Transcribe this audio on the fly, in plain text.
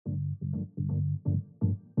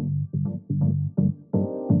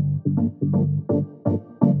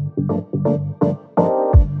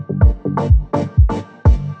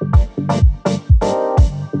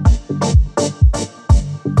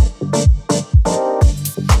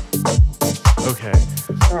Okay.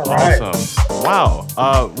 All right. Awesome. Wow.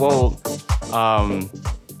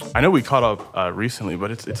 I know we caught up recently,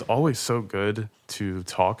 but it's always so good to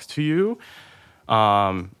talk to you.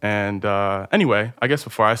 Anyway, I guess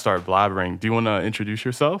before I start blabbering, do you want to introduce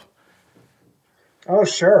yourself? Oh,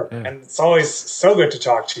 sure. Yeah. And it's always so good to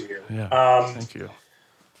talk to you. Yeah. Thank you.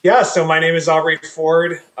 Yeah, so my name is Aubrey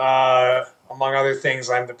Foard. Among other things,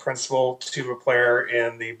 I'm the principal tuba player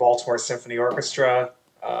in the Baltimore Symphony Orchestra,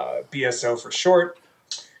 BSO for short.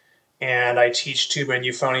 And I teach tuba and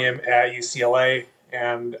euphonium at UCLA.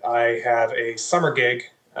 And I have a summer gig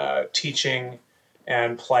teaching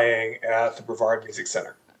and playing at the Brevard Music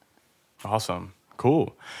Center. Awesome.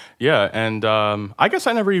 Cool. Yeah, and I guess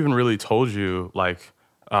I never even really told you like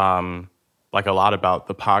a lot about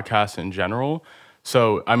the podcast in general.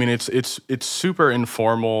 So I mean, it's super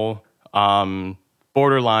informal,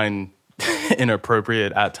 borderline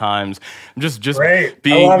inappropriate at times. Just Great.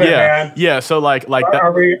 being, I love it, yeah, man. yeah. So like that.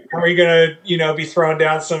 Are we gonna be throwing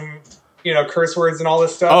down some curse words and all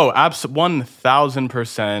this stuff? Oh,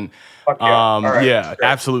 1,000%. Fuck yeah. All right. Yeah, Great.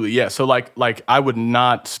 absolutely. Yeah. So like I would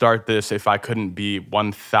not start this if I couldn't be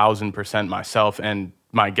 1,000% myself and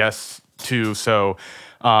my guests too. So,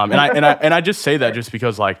 and I just say that just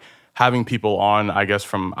because like having people on, I guess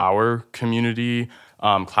from our community,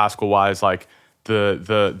 classical wise, like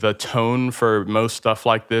the tone for most stuff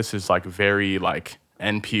like this is like very like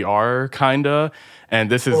NPR kinda, and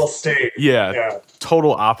this is yeah,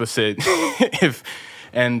 total opposite.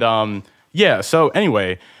 So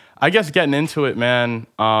anyway, I guess getting into it, man.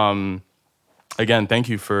 Again, thank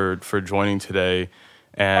you for joining today.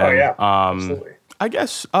 And absolutely. I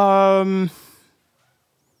guess I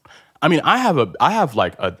mean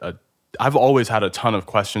I've always had a ton of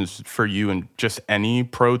questions for you and just any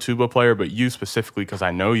pro tuba player, but you specifically because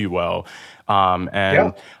I know you well.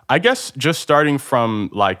 I guess just starting from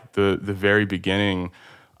like the very beginning,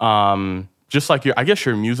 just like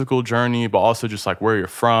your musical journey, but also just like where you're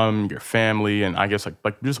from, your family, and I guess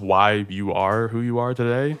like just why you are who you are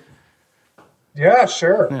today. Yeah,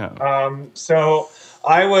 sure. Yeah. So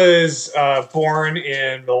I was born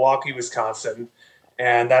in Milwaukee, Wisconsin,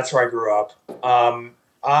 and that's where I grew up.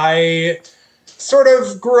 I sort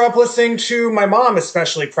of grew up listening to my mom,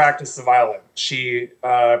 especially practice the violin. She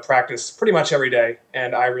practiced pretty much every day,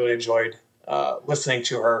 and I really enjoyed listening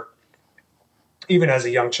to her, even as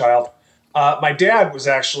a young child. My dad was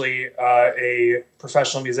actually a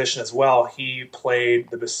professional musician as well. He played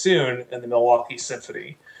the bassoon in the Milwaukee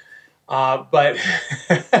Symphony. But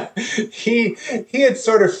he had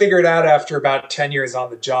sort of figured out after about 10 years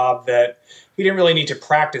on the job that he didn't really need to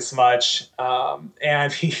practice much.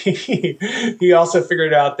 And he also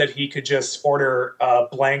figured out that he could just order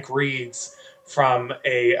blank reeds from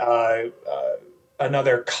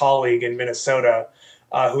another colleague in Minnesota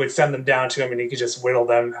who would send them down to him, and he could just whittle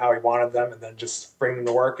them how he wanted them and then just bring them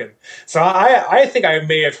to work. And so I think I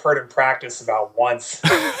may have heard him practice about once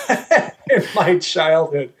in my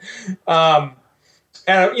childhood. I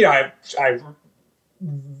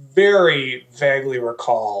very vaguely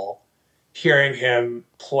recall hearing him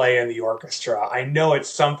play in the orchestra. I know at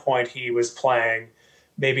some point he was playing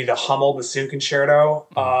maybe the Hummel Bassoon Concerto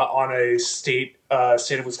on a state of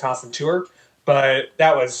Wisconsin tour. But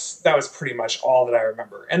that was pretty much all that I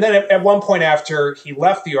remember. And then at one point after he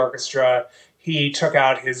left the orchestra, he took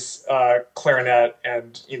out his clarinet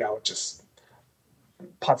and just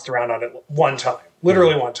putzed around on it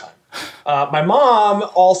literally one time. My mom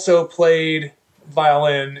also played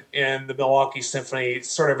violin in the Milwaukee Symphony,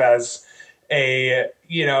 sort of as a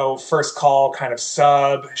first call kind of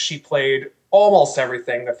sub. She played almost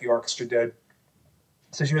everything that the orchestra did,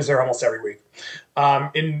 so she was there almost every week.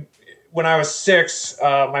 When I was 6,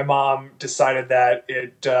 my mom decided that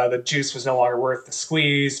the juice was no longer worth the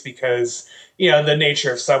squeeze because, the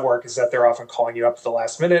nature of sub work is that they're often calling you up at the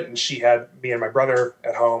last minute, and she had me and my brother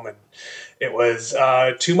at home, and it was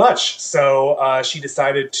too much. So she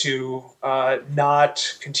decided to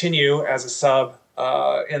not continue as a sub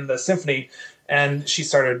in the symphony, and she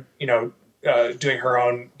started, doing her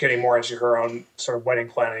own, getting more into her own sort of wedding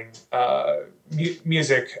planning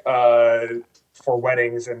music for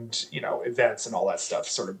weddings and events and all that stuff,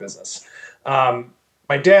 sort of business.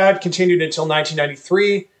 My dad continued until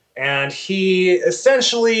 1993, and he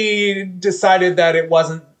essentially decided that it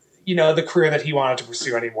wasn't the career that he wanted to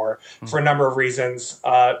pursue anymore for a number of reasons,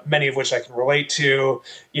 many of which I can relate to.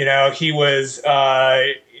 He was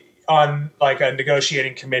on like a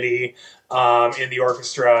negotiating committee in the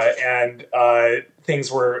orchestra, and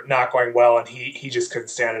things were not going well, and he just couldn't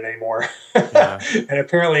stand it anymore. Yeah. And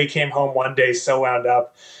apparently he came home one day so wound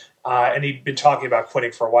up, and he'd been talking about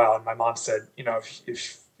quitting for a while. And my mom said, you know,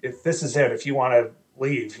 if this is it, if you want to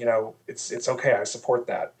leave, you know, it's okay. I support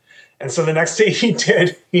that. And so the next day he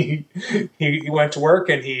did. He went to work,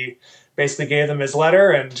 and he basically gave them his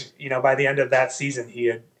letter. And you know, by the end of that season, he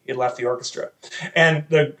had left the orchestra. And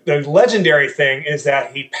the legendary thing is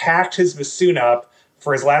that he packed his bassoon up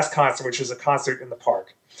for his last concert, which was a concert in the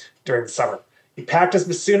park during the summer. He packed his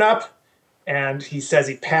bassoon up, and he says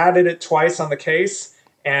he patted it twice on the case,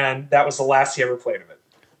 and that was the last he ever played of it.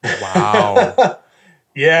 Wow.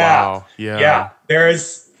 Yeah. Wow. Yeah. Yeah.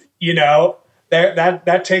 There's, you know,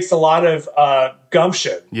 that takes a lot of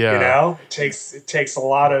gumption. Yeah. You know, it takes a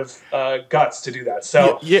lot of guts to do that.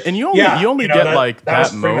 So and you only get like that was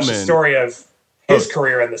pretty moment. much the story of his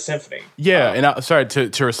career in the symphony. Yeah, and sorry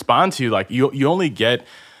to respond to you, like you only get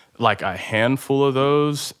like a handful of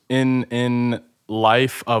those in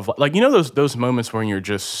life of like, you know, those moments when you're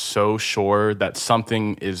just so sure that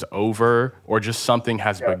something is over or just something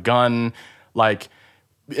has begun, like.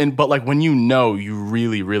 But like when you know, you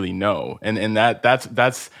really, really know, and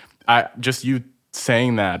that's I just you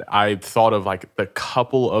saying that, I thought of like the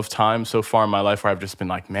couple of times so far in my life where I've just been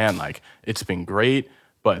like, man, like it's been great,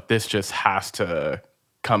 but this just has to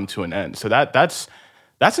come to an end. So that's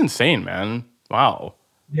insane, man. Wow.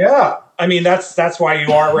 Yeah, I mean that's why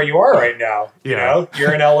you are where you are right now. You know,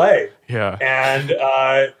 you're in LA. Yeah,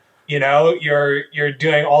 and you know, you're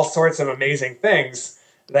doing all sorts of amazing things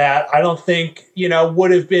that I don't think, you know,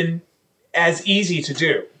 would have been as easy to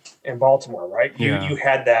do in Baltimore, right? You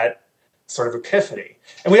had that sort of epiphany,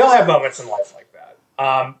 and we all have moments in life like that.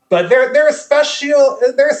 But they're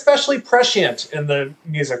especially prescient in the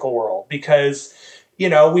musical world because, you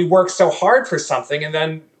know, we work so hard for something, and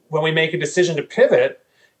then when we make a decision to pivot,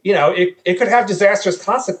 you know, it could have disastrous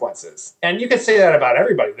consequences. And you could say that about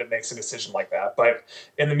everybody that makes a decision like that. But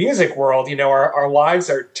in the music world, you know, our lives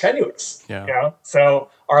are tenuous. Yeah. You know, so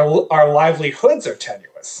our livelihoods are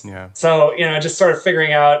tenuous. Yeah. So, you know, just sort of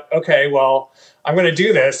figuring out, okay, well, I'm going to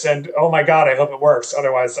do this, and oh my God, I hope it works.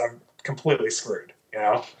 Otherwise, I'm completely screwed. You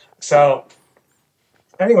know. So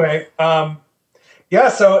anyway, so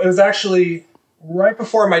it was actually right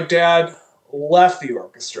before my dad left the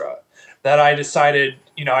orchestra that I decided,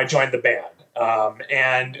 you know, I joined the band.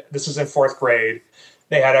 And this was in fourth grade.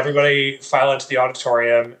 They had everybody file into the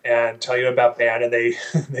auditorium and tell you about band, and they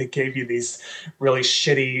they gave you these really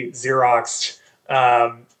shitty Xeroxed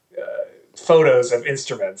photos of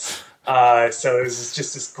instruments. So it was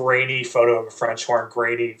just this grainy photo of a French horn,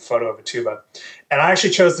 grainy photo of a tuba. And I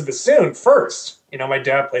actually chose the bassoon first. You know, my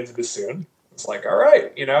dad played the bassoon. It's like, all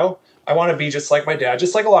right, you know, I want to be just like my dad,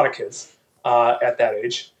 just like a lot of kids at that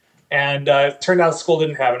age. And it turned out the school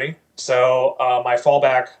didn't have any. So my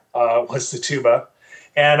fallback was the tuba.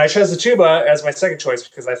 And I chose the tuba as my second choice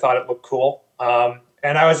because I thought it looked cool.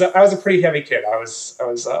 And I was a pretty heavy kid. I was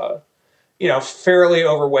you know, fairly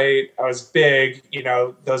overweight. I was big. You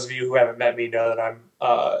know, those of you who haven't met me know that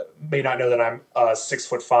may not know that I'm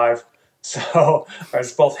 6'5". So I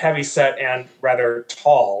was both heavy set and rather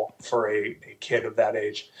tall for a kid of that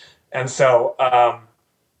age. And so,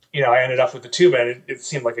 you know, I ended up with the tuba, and it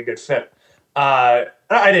seemed like a good fit. I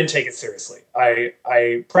didn't take it seriously.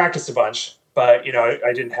 I practiced a bunch, but, you know,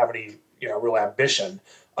 I didn't have any, you know, real ambition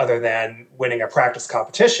other than winning a practice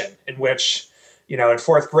competition in which, you know, in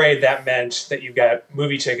fourth grade, that meant that you got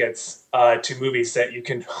movie tickets to movies that you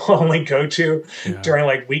can only go to during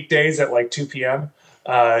like weekdays at like 2 p.m.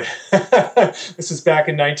 This was back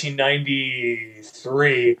in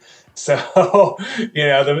 1993. So, you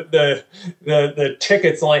know, the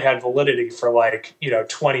tickets only had validity for like, you know,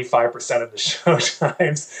 25% of the show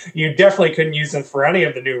times. You definitely couldn't use them for any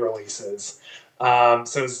of the new releases. So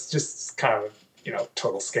it was just kind of, you know,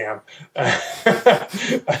 total scam.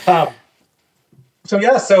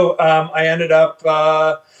 So I ended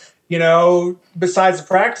up, you know, besides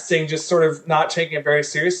practicing, just sort of not taking it very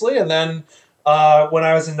seriously. And then when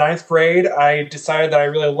I was in ninth grade, I decided that I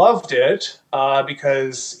really loved it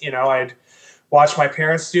because, you know, I'd watched my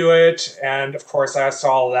parents do it. And of course, I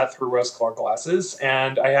saw all of that through rose-colored glasses.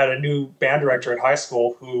 And I had a new band director at high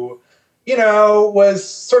school who, you know, was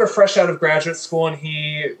sort of fresh out of graduate school. And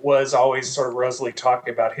he was always sort of rosily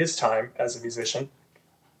talking about his time as a musician.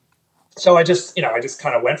 So I just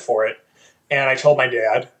kind of went for it. And I told my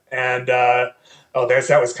dad. And there's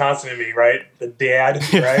that Wisconsin in me, right? The dad,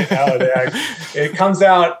 right? Yeah. It comes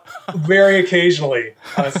out very occasionally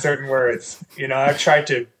on certain words. I've tried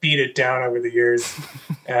to beat it down over the years,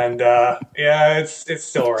 and yeah, it's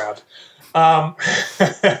still around. Oh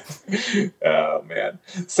man.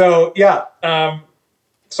 So yeah.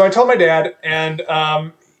 So I told my dad, and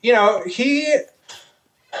he.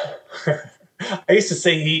 I used to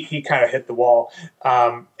say he kind of hit the wall,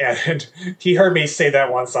 and he heard me say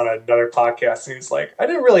that once on another podcast, and he's like, "I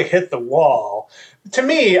didn't really hit the wall." To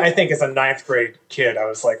me, I think as a ninth grade kid, I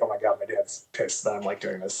was like, "Oh my god, my dad's pissed that I'm like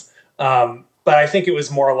doing this." But I think it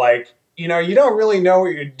was more like, you don't really know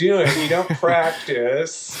what you're doing. You don't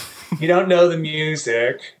practice. You don't know the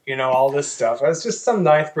music. All this stuff. I was just some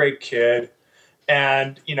ninth grade kid,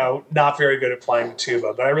 and not very good at playing the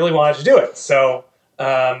tuba, but I really wanted to do it, so.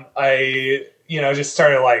 I just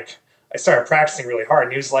I started practicing really hard,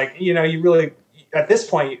 and he was like, you really, at this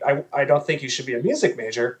point, I don't think you should be a music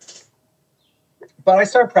major. But I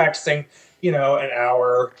started practicing, an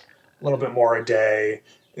hour, a little bit more a day,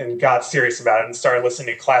 and got serious about it and started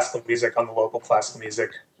listening to classical music on the local classical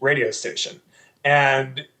music radio station.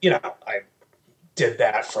 And, I did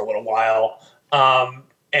that for a little while.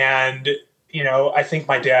 And I think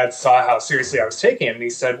my dad saw how seriously I was taking it, and he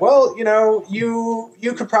said, "Well,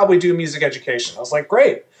 you could probably do music education." I was like,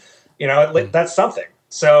 "Great, that's something."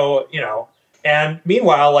 So, and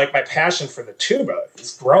meanwhile, like my passion for the tuba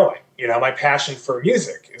is growing. My passion for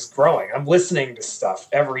music is growing. I'm listening to stuff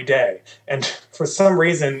every day, and for some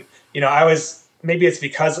reason, maybe it's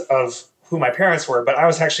because of who my parents were, but I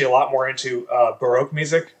was actually a lot more into Baroque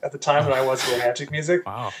music at the time than I was romantic music.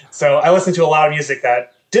 Wow. So I listened to a lot of music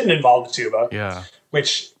that didn't involve the tuba, Yeah.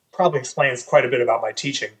 which probably explains quite a bit about my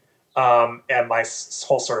teaching and my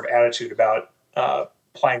whole sort of attitude about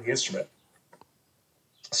playing the instrument.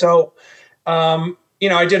 So, I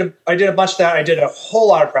did a bunch of that. I did a whole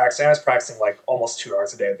lot of practicing. I was practicing like almost 2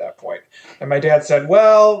 hours a day at that point. And my dad said,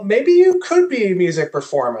 "Well, maybe you could be music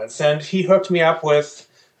performance." And he hooked me up with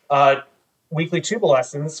weekly tuba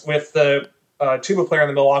lessons with the tuba player in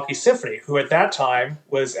the Milwaukee Symphony, who at that time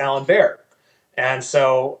was Alan Baird. And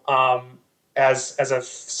so, as a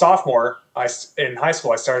sophomore, in high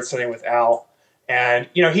school, I started studying with Al, and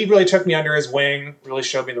he really took me under his wing, really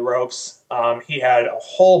showed me the ropes. He had a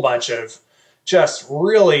whole bunch of just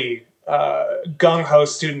really gung ho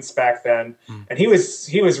students back then, and he was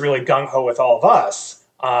really gung ho with all of us.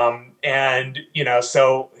 And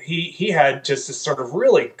so he had just this sort of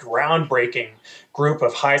really groundbreaking group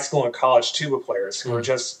of high school and college tuba players who were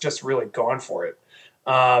just really going for it.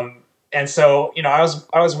 And so, I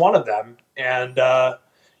was one of them, and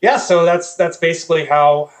so that's basically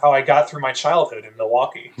how I got through my childhood in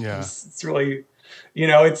Milwaukee. Yeah, it's really,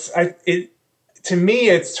 to me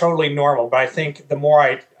it's totally normal, but I think the more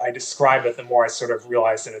I describe it, the more I sort of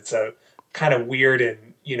realize that it's a kind of weird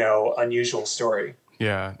and unusual story.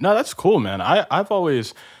 Yeah, no, that's cool, man. I've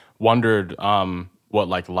always wondered what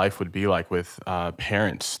like life would be like with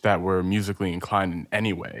parents that were musically inclined in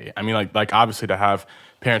any way. I mean, like obviously to have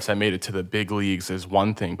parents that made it to the big leagues is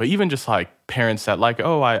one thing, but even just like parents that like,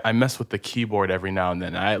 oh, I mess with the keyboard every now and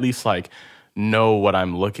then. I at least like know what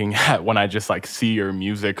I'm looking at when I just like see your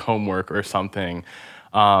music homework or something.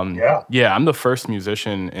 Yeah, I'm the first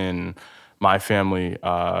musician in my family.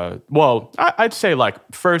 I'd say like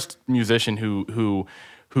first musician who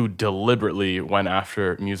deliberately went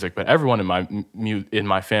after music, but everyone in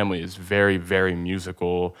my family is very, very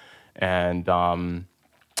musical, and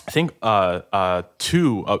I think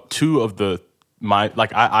two of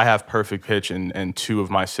I have perfect pitch, and two of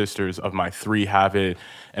my sisters of my three have it,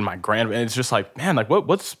 and my and it's just like, man, like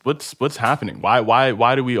what's happening?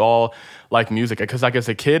 Why do we all like music? Because like as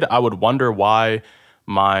a kid, I would wonder why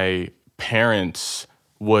my parents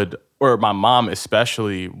would, or my mom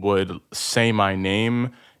especially, would say my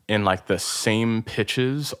name in like the same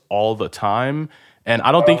pitches all the time. And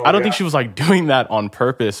I don't think she was like doing that on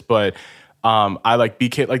purpose, but I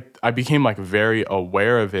became like very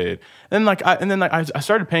aware of it. And I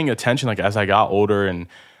started paying attention like as I got older, and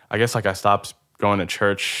I guess like I stopped going to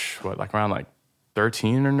church around like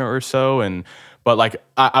 13 or so, but like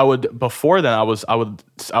I would, before then I was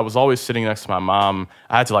always sitting next to my mom.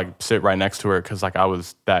 I had to like sit right next to her because like I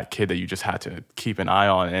was that kid that you just had to keep an eye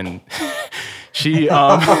on, and she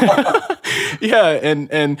yeah,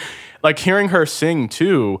 and like hearing her sing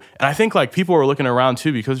too, and I think like people were looking around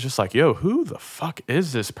too because just like, yo, who the fuck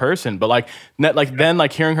is this person? But like then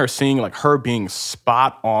like hearing her sing, like her being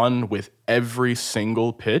spot on with every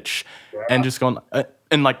single pitch, and just going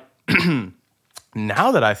and like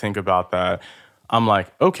now that I think about that, I'm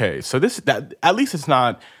like, okay, so that at least it's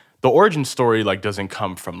not the origin story like doesn't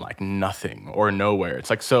come from like nothing or nowhere. It's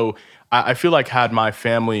like, so I feel like had my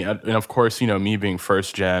family, and of course, you know, me being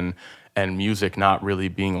first gen and music not really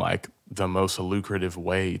being like the most lucrative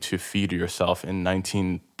way to feed yourself in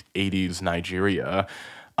 1980s Nigeria.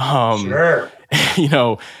 Sure. You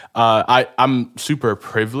know, I'm super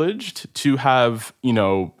privileged to have, you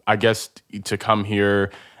know, I guess to come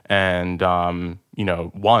here and, you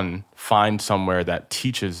know, one, find somewhere that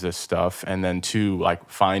teaches this stuff, and then two, like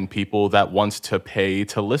find people that wants to pay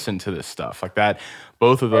to listen to this stuff like that.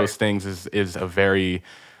 Both of those things is a very,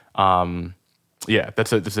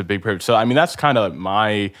 that's a big privilege. So, I mean, that's kind of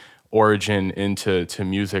my origin into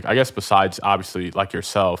music, I guess, besides obviously like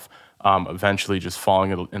yourself, eventually just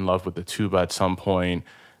falling in love with the tuba at some point,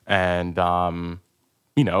 and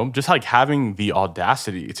you know, just like having the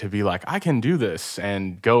audacity to be like, I can do this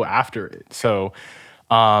and go after it. So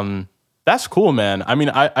that's cool, man. I mean,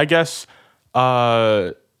 I guess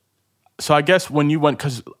so I guess when you went,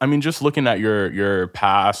 because I mean, just looking at your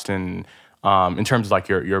past and in terms of like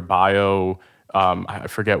your bio, I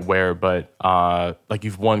forget where, but like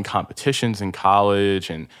you've won competitions in college,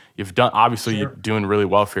 and you've done, obviously you're doing really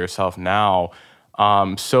well for yourself now.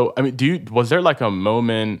 So I mean, was there like a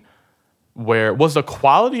moment where was the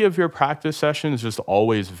quality of your practice sessions just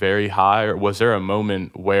always very high, or was there a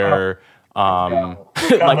moment where no.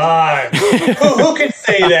 Come on. Who can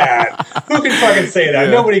say that? Who can fucking say that?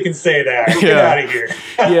 Nobody can say that. Get out of here.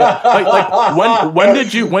 Like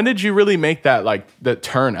when did you really make that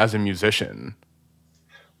turn as a musician?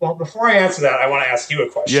 Well, before I answer that, I want to ask you a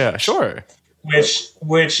question. Yeah, sure.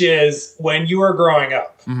 Which is, when you were growing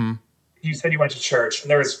up, you said you went to church, and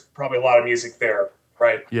there was probably a lot of music there,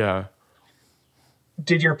 right? Yeah.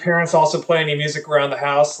 Did your parents also play any music around the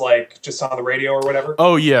house, like just on the radio or whatever?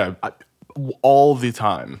 Oh yeah. All the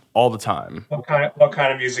time. What kind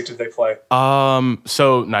of music did they play?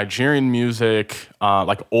 So Nigerian music,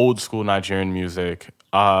 like old school Nigerian music.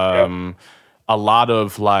 A lot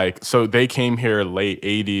of like, so they came here late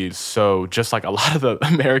 80s, so just like a lot of the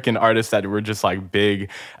American artists that were just like big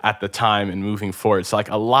at the time and moving forward. So like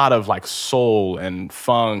a lot of like soul and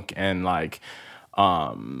funk and like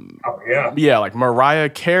like Mariah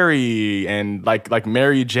Carey and like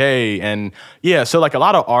Mary J, and so like a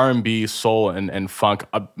lot of R&B, soul and funk.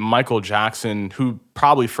 Michael Jackson, who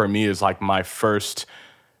probably for me is like the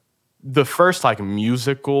first like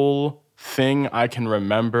musical thing I can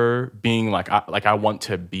remember being like I want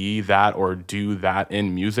to be that or do that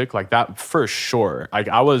in music, like that for sure. Like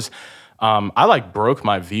I was I like broke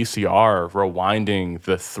my VCR rewinding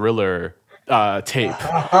the Thriller tape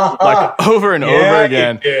like over and over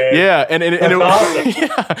again. And it awesome.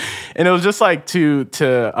 And it was just like to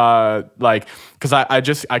like, because I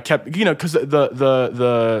kept, you know, because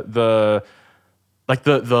the like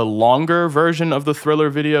the longer version of the Thriller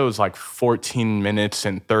video is like 14 minutes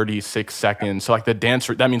and 36 seconds. So like that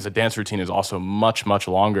means the dance routine is also much, much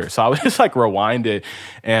longer. So I would just like rewind it,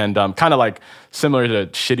 and kind of like similar to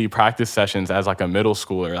shitty practice sessions as like a middle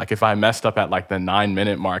schooler. Like if I messed up at like the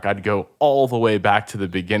 9-minute mark, I'd go all the way back to the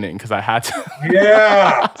beginning because I had to.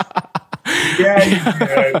 Yeah, you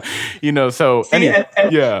did. You know, so go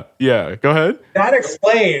ahead. That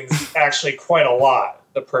explains actually quite a lot,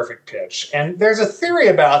 the perfect pitch. And there's a theory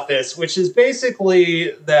about this, which is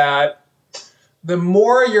basically that the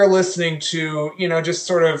more you're listening to, you know, just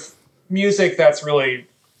sort of music that's really,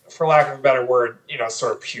 for lack of a better word, you know,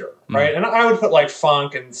 sort of pure, right? And I would put like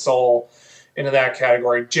funk and soul into that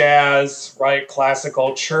category, jazz, right?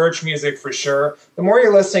 Classical, church music for sure. The more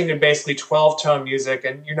you're listening to basically 12-tone music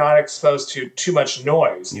and you're not exposed to too much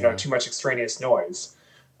noise, you know, too much extraneous noise,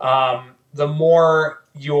 the more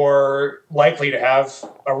you're likely to have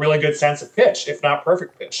a really good sense of pitch, if not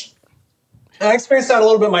perfect pitch. And I experienced that a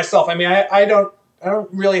little bit myself. I mean, I don't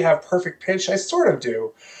really have perfect pitch. I sort of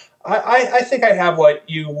do. I think I have what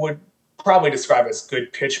you would probably describe as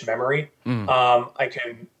good pitch memory. I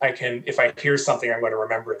can if I hear something, I'm going to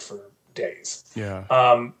remember it for days.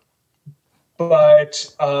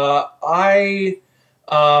 But I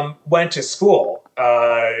went to school,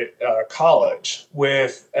 college,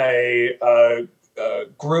 with a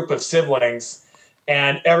group of siblings,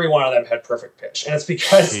 and every one of them had perfect pitch. And it's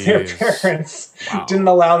because their parents didn't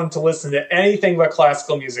allow them to listen to anything but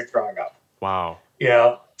classical music growing up. Wow. You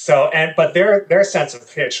know, so, but their sense of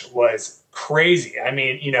pitch was crazy. I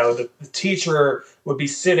mean, you know, the teacher would be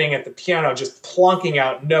sitting at the piano just plunking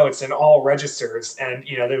out notes in all registers, and,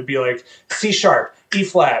 you know, they would be like C sharp, E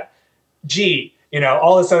flat, G, you know,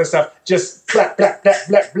 all this other stuff, just blah, blah, blah,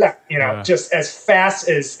 blah, blah, you know, just as fast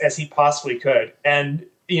as he possibly could. And,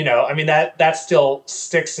 you know, I mean, that still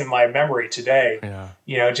sticks in my memory today.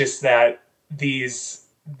 You know, just that these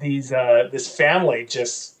this family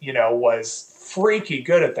just, was freaky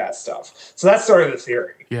good at that stuff. So that's sort of the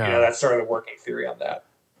theory. Yeah. That's sort of the working theory on that.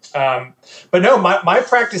 But no, my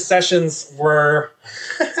practice sessions were,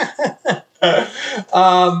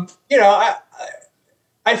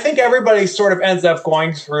 I think everybody sort of ends up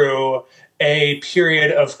going through a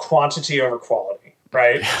period of quantity over quality,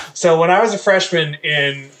 right? So when I was a freshman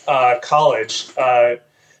in college,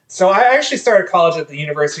 so I actually started college at the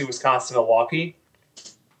University of Wisconsin-Milwaukee,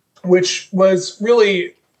 which was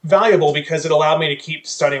really valuable because it allowed me to keep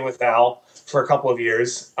studying with Al for a couple of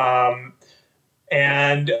years. So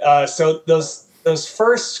those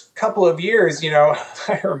first couple of years,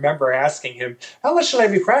 I remember asking him, how much should I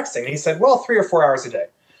be practicing? And he said, well, 3 or 4 hours a day.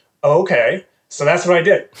 Okay. So that's what I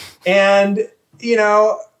did. And,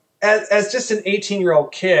 as just an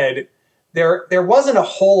 18-year-old kid, there wasn't a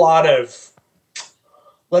whole lot of,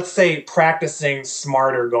 let's say, practicing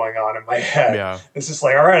smarter going on in my head. Yeah. It's just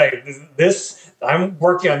like, all right, I'm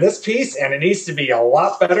working on this piece and it needs to be a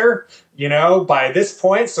lot better, by this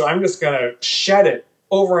point. So I'm just going to shed it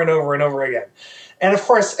over and over and over again. And of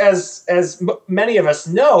course, as many of us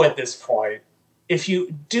know at this point, if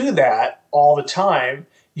you do that all the time,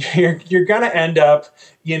 you're going to end up,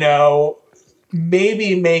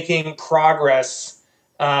 maybe making progress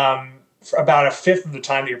for about a fifth of the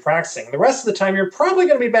time that you're practicing. The rest of the time, you're probably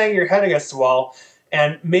going to be banging your head against the wall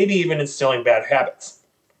and maybe even instilling bad habits.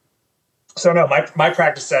 So no, my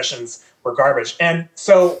practice sessions were garbage. And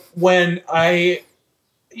so when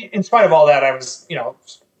in spite of all that, I was,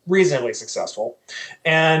 reasonably successful.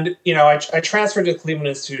 And, I transferred to the Cleveland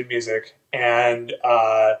Institute of Music and,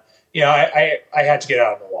 I had to get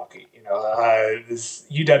out of Milwaukee. This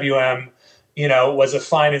UWM, was a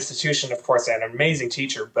fine institution. Of course, I had an amazing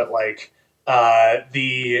teacher, but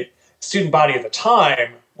the student body at the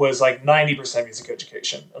time was 90% music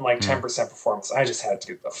education and 10% performance. I just had to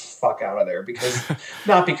get the fuck out of there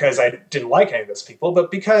not because I didn't like any of those people, but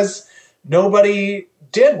because nobody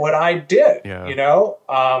did what I did. Yeah.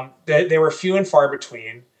 They were few and far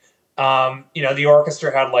between. The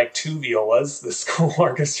orchestra had 2 violas, the school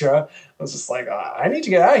orchestra. I was just like, I need to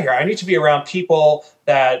get out of here. I need to be around people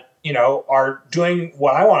that, are doing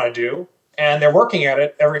what I want to do, and they're working at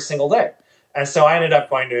it every single day. And so I ended up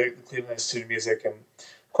going to the Cleveland Institute of Music and,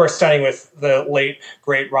 of course, studying with the late,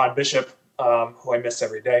 great Ron Bishop, who I miss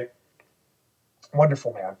every day.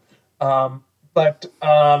 Wonderful man.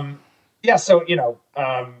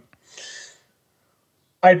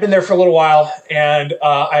 I'd been there for a little while, and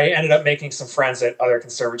I ended up making some friends at other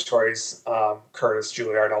conservatories, Curtis,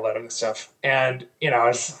 Juilliard, all that other stuff. And,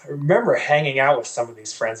 I remember hanging out with some of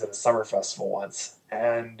these friends at a summer festival once.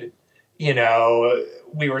 And,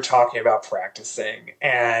 we were talking about practicing.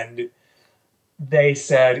 And they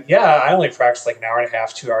said, yeah, I only practice an hour and a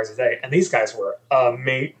half, 2 hours a day. And these guys were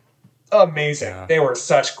amazing. Yeah. They were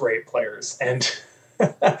such great players. And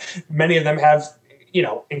many of them have,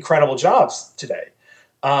 incredible jobs today.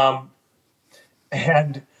 And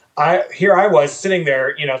I was sitting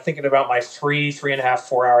there, thinking about my 3.5,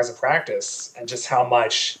 4 hours of practice and just how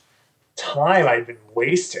much time I'd been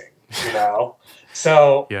wasting,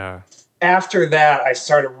 So yeah. After that, I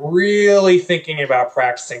started really thinking about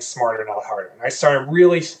practicing smarter, not harder. And I started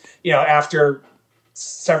really, after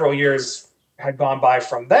several years had gone by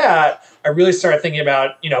from that, I really started thinking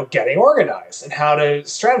about, getting organized and how to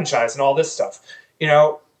strategize and all this stuff.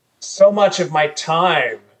 So much of my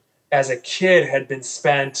time as a kid had been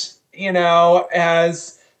spent,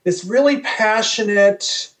 as this really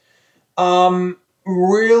passionate,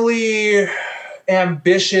 really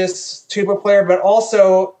ambitious tuba player, but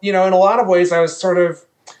also, in a lot of ways I was sort of,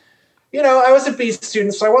 I was a B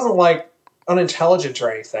student, so I wasn't unintelligent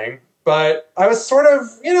or anything, but I was sort of,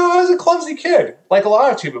 I was a clumsy kid, like a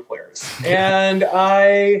lot of tuba players. And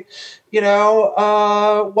I,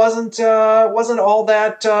 wasn't all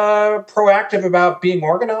that proactive about being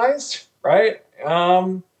organized, right?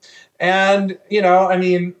 I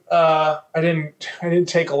didn't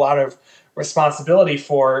take a lot of responsibility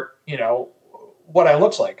for, what I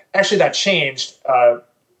looked like. Actually, that changed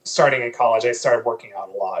starting in college. I started working out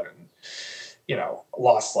a lot and,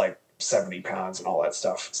 lost 70 pounds and all that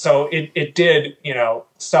stuff. So it did,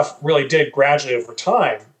 stuff really did gradually over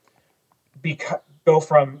time go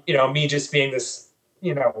from, me just being this,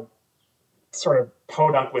 sort of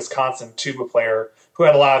podunk Wisconsin tuba player who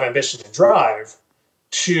had a lot of ambition and drive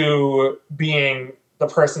to being the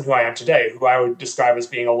person who I am today, who I would describe as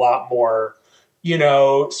being a lot more,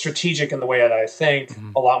 strategic in the way that I think,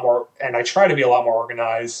 a lot more, and I try to be a lot more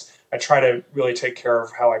organized. I try to really take care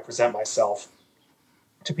of how I present myself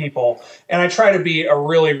to people, and I try to be a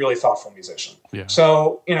really, really thoughtful musician. Yeah.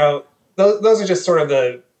 So, those are just sort of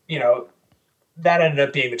the, that ended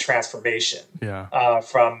up being the transformation. Yeah.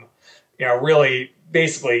 From, really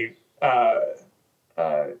basically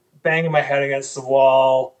banging my head against the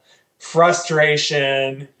wall,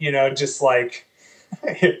 frustration, just like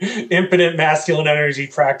impotent masculine energy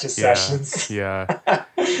practice sessions. Yeah.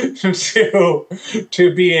 to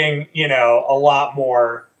being, a lot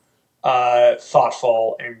more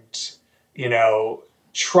thoughtful and,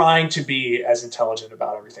 trying to be as intelligent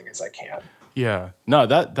about everything as I can. Yeah. No,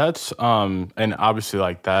 that's and obviously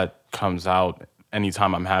like that comes out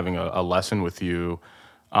anytime I'm having a lesson with you.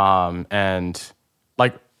 And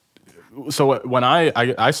like, so when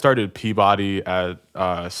I started Peabody at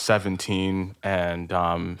 17, and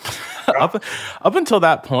up until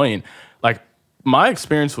that point, like my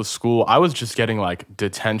experience with school, I was just getting like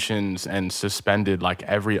detentions and suspended like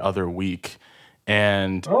every other week.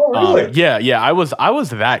 And really? yeah, I was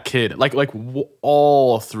that kid like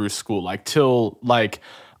all through school, like till like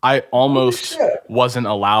I almost wasn't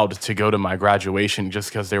allowed to go to my graduation just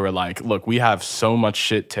because they were like, look, we have so much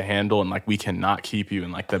shit to handle and like we cannot keep you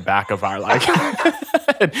in like the back of our like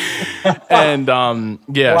and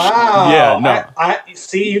yeah. Wow. Yeah, no. I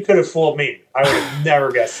see, you could have fooled me. I would have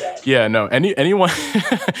never guessed that. Yeah, no. Anyone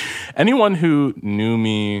who knew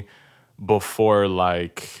me before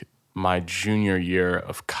like my junior year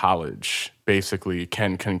of college basically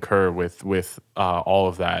can concur with all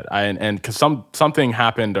of that. And because something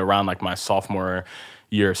happened around like my sophomore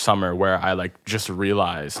year summer where I like just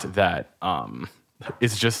realized that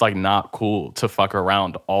it's just like not cool to fuck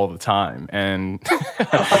around all the time. And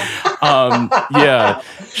yeah,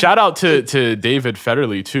 shout out to David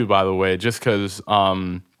Federley too, by the way, just because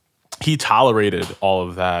he tolerated all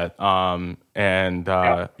of that.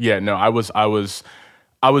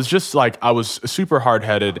 I was just like, I was super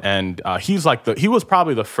hard-headed, and he was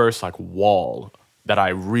probably the first like wall that I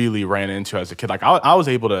really ran into as a kid. Like I was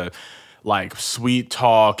able to like sweet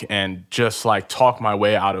talk and just like talk my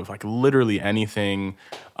way out of like literally anything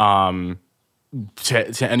to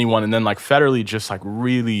anyone. And then like Federley just like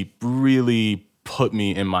really, really put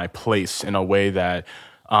me in my place in a way that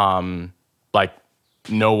like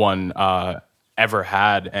no one ever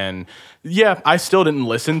had. And yeah, I still didn't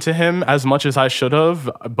listen to him as much as I should have,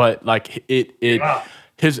 but like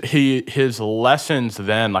his lessons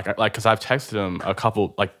then, like because I've texted him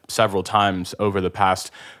several times over the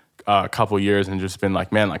past couple years and just been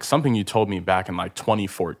like, man, like something you told me back in like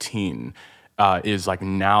 2014 is like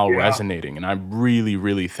now resonating, and I really,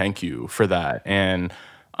 really thank you for that. And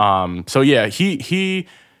so yeah, he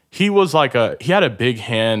was like he had a big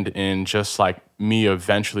hand in just like me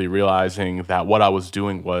eventually realizing that what I was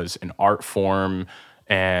doing was an art form,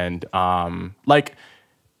 and I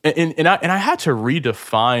had to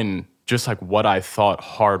redefine just like what I thought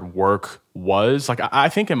hard work was. Like I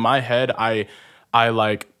think in my head I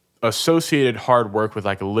like associated hard work with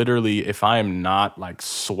like literally if I am not like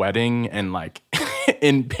sweating and like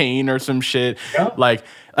in pain or some shit. Like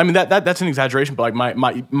I mean that's an exaggeration, but like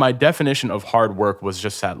my definition of hard work was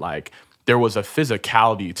just that like there was a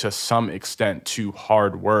physicality to some extent to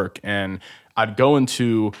hard work. And I'd go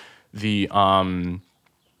into the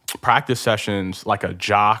practice sessions like a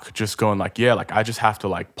jock, just going like, yeah, like I just have to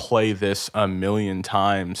like play this a million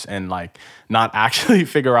times and like not actually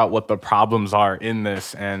figure out what the problems are in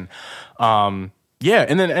this. And yeah,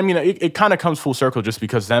 and then I mean it kind of comes full circle just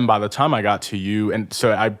because then by the time I got to you, and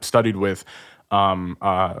so I studied with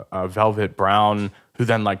Velvet Brown, who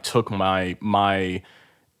then like took my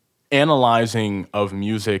analyzing of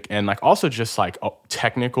music and like also just like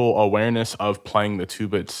technical awareness of playing the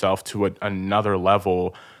tuba itself to another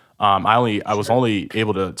level. I was only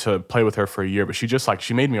able to play with her for a year, but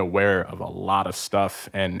she made me aware of a lot of stuff,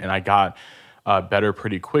 and I got better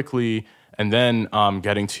pretty quickly. And then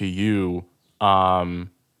getting to you, and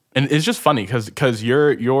it's just funny because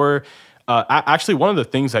you're actually one of the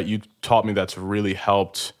things that you taught me that's really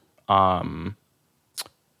helped.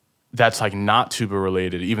 That's like not tuba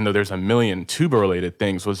related, even though there's a million tuba related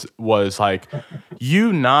things, was like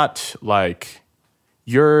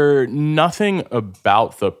you're nothing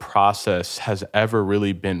about the process has ever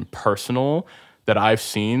really been personal that I've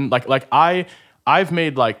seen. I've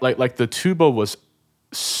made like the tuba was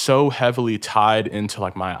so heavily tied into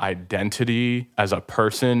like my identity as a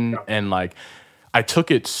person, and like I took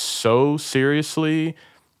it so seriously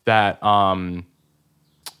that I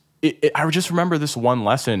just remember this one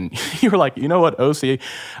lesson. You were like, you know what, OC,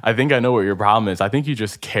 I think I know what your problem is. I think you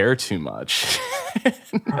just care too much.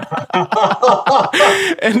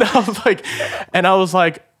 And I was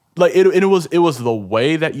like, it was the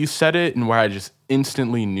way that you said it and where I just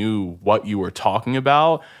instantly knew what you were talking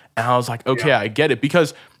about. And I was like, okay, I get it.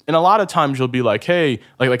 Because and a lot of times you'll be like, hey,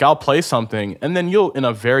 like I'll play something, and then you'll, in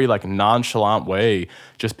a very like nonchalant way,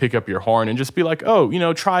 just pick up your horn and just be like,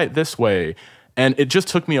 oh, try it this way. And it just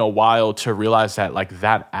took me a while to realize that like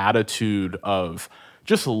that attitude of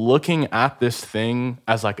just looking at this thing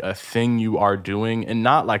as like a thing you are doing and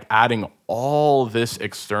not like adding all this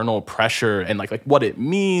external pressure and like what it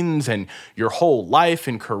means and your whole life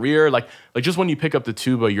and career. Like just when you pick up the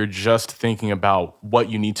tuba, you're just thinking about what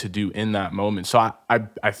you need to do in that moment. So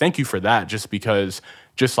I thank you for that, just because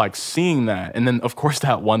just like seeing that. And then of course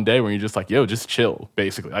that one day when you're just like, yo, just chill,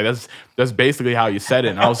 basically. Like that's basically how you said it.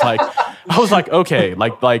 And I was like, okay,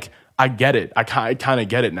 like I get it. I kind of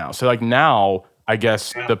get it now. So like now, I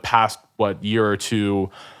guess the past year or two,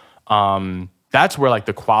 that's where like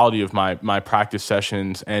the quality of my practice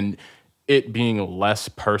sessions and it being less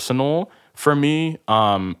personal for me,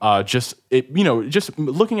 just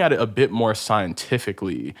looking at it a bit more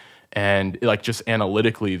scientifically and like just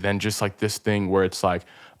analytically than just like this thing where it's like,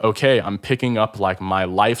 okay, I'm picking up like my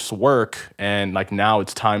life's work and like now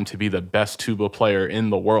it's time to be the best tuba player in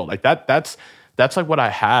the world. Like that's like what I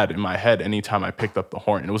had in my head anytime I picked up the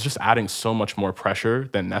horn. And it was just adding so much more pressure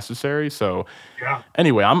than necessary. So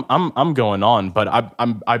anyway, I'm going on, but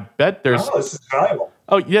I bet there's this is valuable.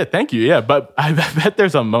 Oh yeah, thank you. Yeah, but I bet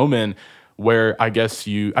there's a moment where I guess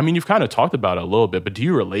you've kind of talked about it a little bit, but do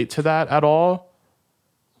you relate to that at all?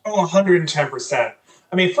 Oh, 110%.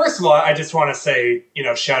 I mean, first of all, I just want to say,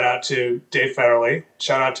 shout out to Dave Federley,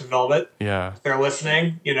 shout out to Velvet. Yeah. If they're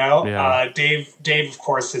listening, Dave, of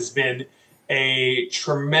course, has been a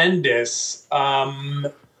tremendous,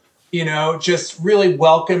 just really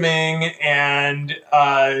welcoming and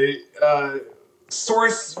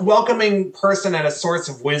welcoming person and a source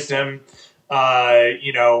of wisdom,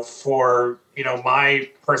 for, my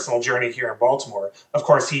personal journey here in Baltimore. Of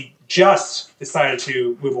course, he just decided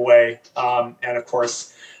to move away. And of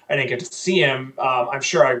course, I didn't get to see him. I'm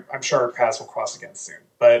sure our paths will cross again soon.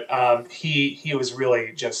 But he was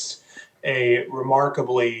really just a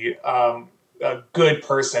remarkably a good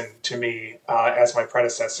person to me as my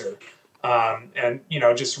predecessor. And,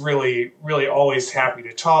 just really, really always happy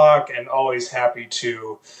to talk and always happy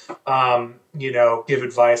to, give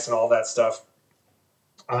advice and all that stuff.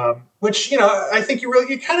 Which, I think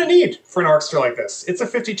you kind of need for an orchestra like this. It's a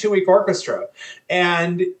 52-week orchestra.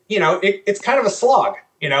 And, it's kind of a slog,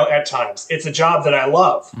 at times. It's a job that I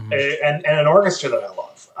love and an orchestra that I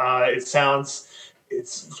love.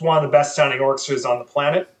 It's one of the best sounding orchestras on the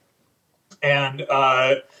planet. And,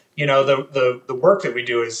 the work that we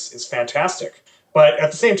do is fantastic. But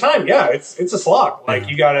at the same time, it's a slog. Like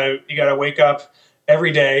you gotta wake up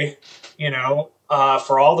every day,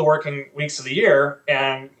 for all the working weeks of the year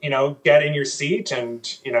and, get in your seat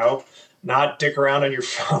and, not dick around on your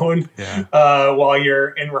phone while you're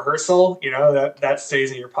in rehearsal, that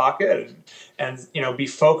stays in your pocket and, be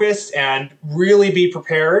focused and really be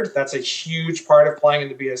prepared. That's a huge part of playing in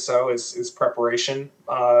the BSO is preparation,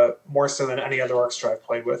 more so than any other orchestra I've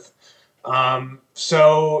played with.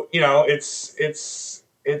 So,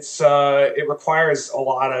 it requires a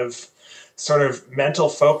lot of sort of mental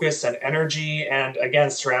focus and energy and again,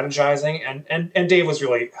 strategizing. And Dave was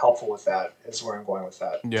really helpful with that is where I'm going with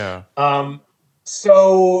that. Yeah.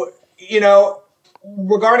 So,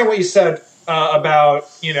 regarding what you said, about,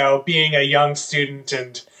 being a young student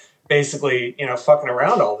and basically, fucking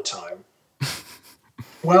around all the time.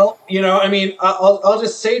 Well, I'll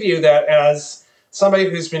just say to you that as somebody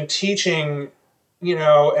who's been teaching,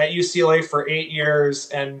 at UCLA for 8 years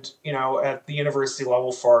and, at the university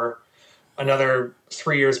level for another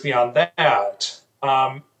 3 years beyond that,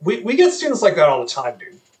 we get students like that all the time,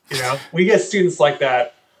 dude. We get students like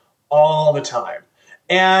that all the time.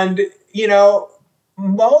 And,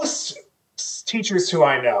 most teachers who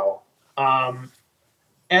I know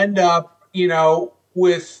end up,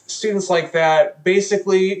 with students like that,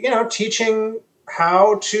 basically, teaching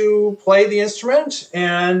how to play the instrument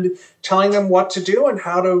and telling them what to do and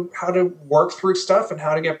how to work through stuff and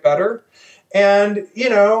how to get better. And,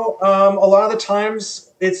 a lot of the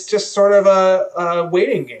times it's just sort of a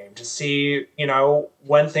waiting game to see,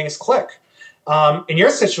 when things click. In your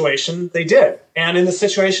situation, they did. And in the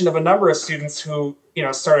situation of a number of students who,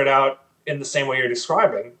 started out in the same way you're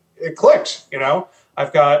describing, it clicked,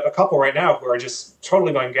 I've got a couple right now who are just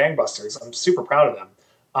totally going gangbusters. I'm super proud of them.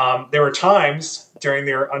 There were times during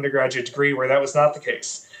their undergraduate degree where that was not the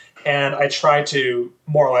case. And I try to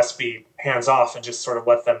more or less be hands off and just sort of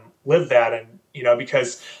let them live that. And,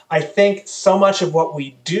 because I think so much of what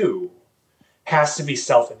we do has to be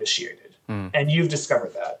self-initiated. And you've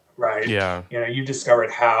discovered that, right? Yeah. You've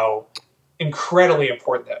discovered how incredibly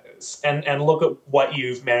important that is. And look at what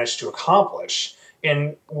you've managed to accomplish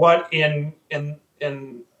in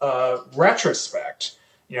retrospect,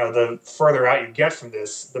 the further out you get from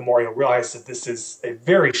this, the more you'll realize that this is a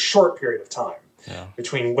very short period of time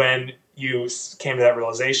between when you came to that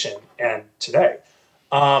realization and today.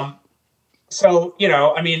 So,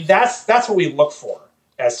 that's what we look for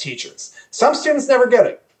as teachers. Some students never get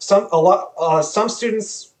it. Some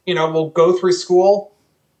students, will go through school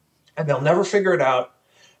and they'll never figure it out.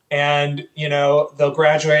 And, they'll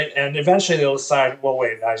graduate and eventually they'll decide, well,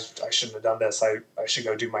 wait, I shouldn't have done this. I should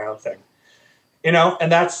go do my own thing. And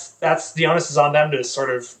that's the onus is on them to sort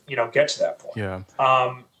of, get to that point. Yeah.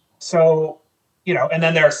 So, and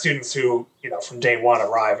then there are students who, from day one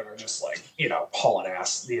arrive and are just like, hauling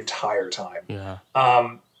ass the entire time. Yeah.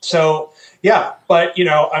 So, yeah, but,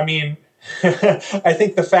 I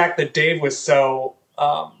think the fact that Dave was so,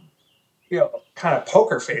 kind of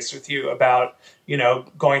poker faced with you about,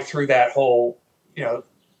 going through that whole,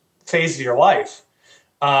 phase of your life,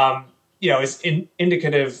 is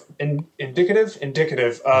indicative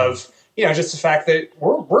of, just the fact that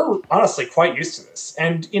we're honestly quite used to this.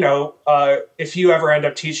 And, if you ever end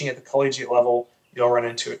up teaching at the collegiate level, you'll run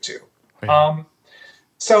into it too.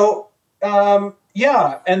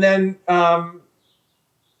 Yeah. And then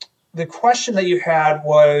the question that you had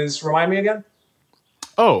was, remind me again?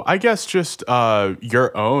 Oh, I guess just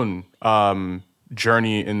your own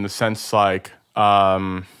journey in the sense like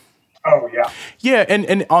oh yeah. Yeah,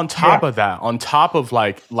 and on top of that, on top of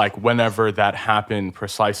like whenever that happened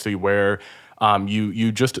precisely where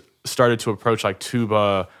you just started to approach like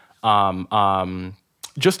tuba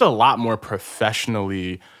just a lot more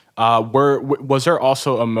professionally, was there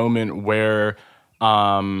also a moment where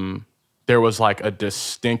there was like a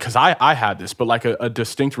distinct, because I had this, but like a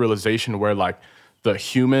distinct realization where like the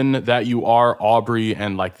human that you are, Aubrey,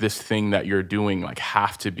 and like this thing that you're doing, like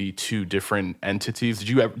have to be two different entities.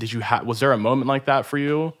 Was there a moment like that for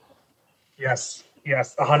you? Yes,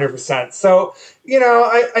 100%. So,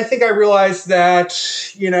 I think I realized that,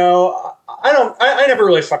 I never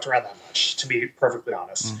really fucked around that much, to be perfectly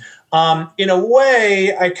honest. In a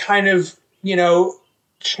way, I kind of,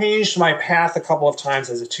 changed my path a couple of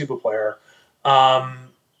times as a tuba player. When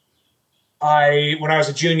I was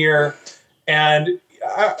a junior, and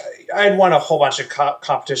I had won a whole bunch of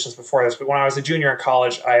competitions before this, but when I was a junior in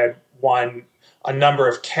college, I had won a number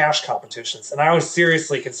of cash competitions. And I was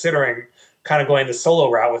seriously considering kind of going the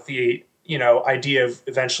solo route with the, idea of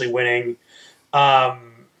eventually winning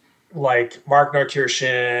like Mark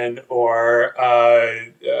Neukirchen or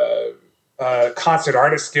Concert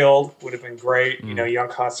Artists Guild would have been great, young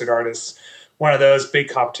concert artists. One of those big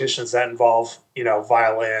competitions that involve,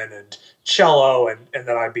 violin and cello, and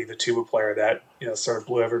then I'd be the tuba player that, sort of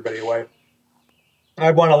blew everybody away.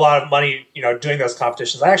 I won a lot of money, doing those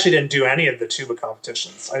competitions. I actually didn't do any of the tuba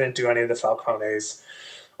competitions. I didn't do any of the Falcones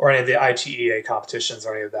or any of the ITEA competitions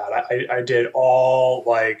or any of that. I did all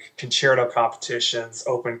like concerto competitions,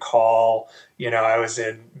 open call. I was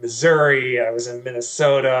in Missouri, I was in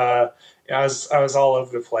Minnesota. I was all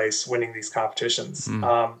over the place winning these competitions.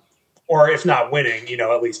 Or if not winning,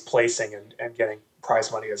 at least placing and getting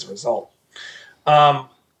prize money as a result.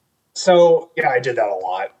 So yeah, I did that a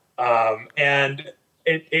lot. And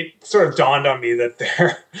it sort of dawned on me that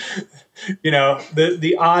there,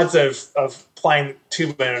 the odds of playing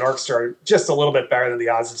tuba in an orchestra are just a little bit better than the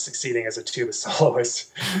odds of succeeding as a tuba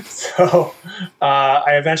soloist. So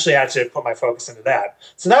I eventually had to put my focus into that.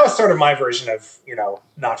 So that was sort of my version of,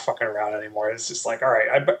 not fucking around anymore. It's just like, all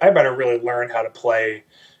right, I better really learn how to play,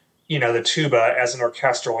 the tuba as an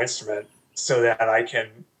orchestral instrument so that I can,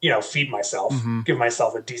 feed myself, give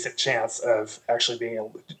myself a decent chance of actually being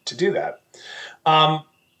able to do that.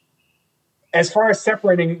 As far as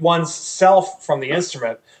separating one's self from the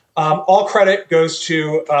instrument, all credit goes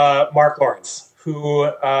to Mark Lawrence, who,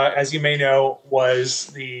 as you may know, was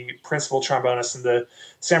the principal trombonist in the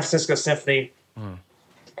San Francisco Symphony.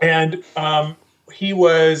 And he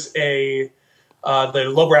was the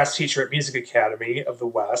low brass teacher at Music Academy of the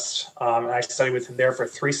West. And I studied with him there for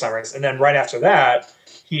 3 summers. And then right after that,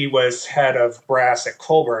 he was head of brass at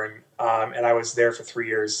Colburn. And I was there for 3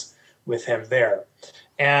 years with him there.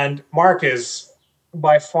 And Mark is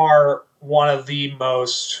by far one of the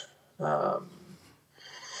most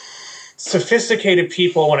sophisticated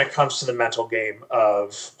people when it comes to the mental game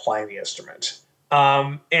of playing the instrument.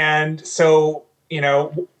 And so,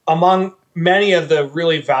 among many of the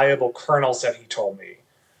really valuable kernels that he told me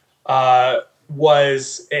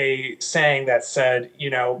was a saying that said,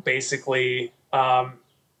 basically,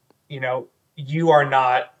 you are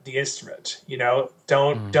not the instrument.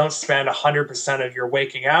 Don't spend 100% of your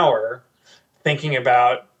waking hour thinking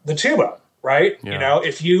about the tuba, right? Yeah.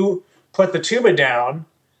 If you put the tuba down,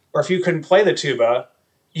 or if you couldn't play the tuba,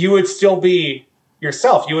 you would still be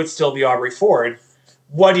yourself. You would still be Aubrey Foard.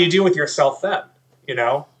 What do you do with yourself then? You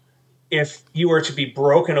know, if you were to be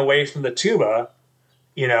broken away from the tuba,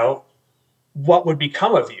 you know, what would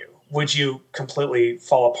become of you? Would you completely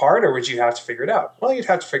fall apart, or would you have to figure it out? Well, you'd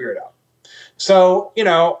have to figure it out. So, you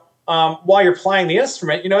know, while you're playing the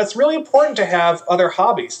instrument, you know, it's really important to have other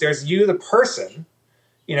hobbies. There's you, the person,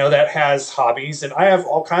 you know, that has hobbies, and I have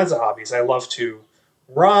all kinds of hobbies. I love to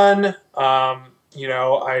run. You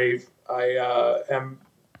know, I am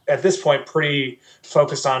at this point pretty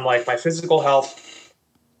focused on like my physical health.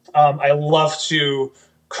 I love to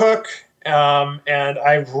cook, and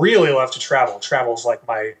I really love to travel. Travel is like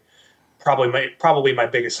probably my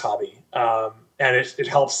biggest hobby. And it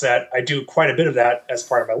helps that I do quite a bit of that as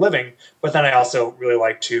part of my living, but then I also really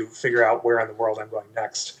like to figure out where in the world I'm going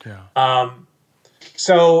next. Yeah.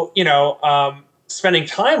 So, you know, spending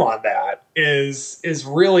time on that is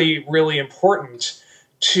really, really important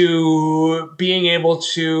to being able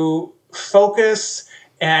to focus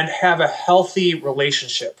and have a healthy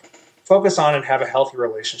relationship. Focus on and have a healthy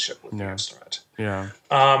relationship with the instrument. Yeah.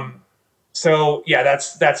 So yeah,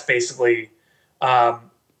 that's basically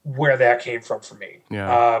where that came from for me.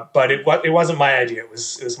 Yeah. But it wasn't my idea. It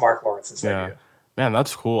was Mark Lawrence's idea. Man,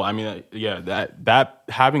 that's cool. I mean, that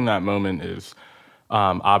having that moment is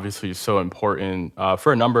obviously so important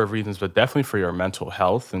for a number of reasons, but definitely for your mental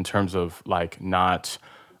health in terms of like not.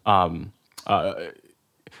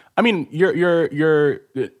 I mean, and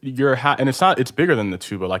it's bigger than the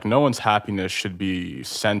tuba. Like no one's happiness should be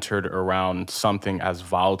centered around something as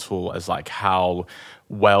volatile as like how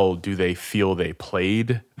well do they feel they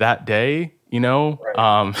played that day, you know? Right.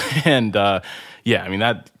 I mean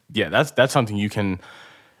that's something you can,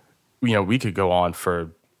 you know, we could go on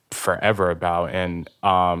for forever about. And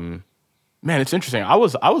man, it's interesting. I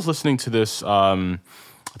was listening to this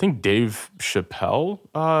I think Dave Chappelle,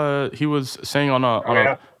 he was saying on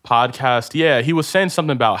a podcast. Yeah, he was saying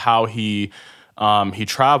something about how he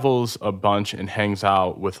travels a bunch and hangs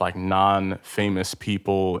out with like non-famous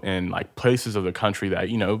people in like places of the country that,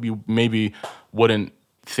 you know, you maybe wouldn't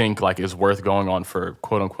think like is worth going on for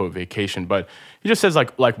quote unquote vacation. But he just says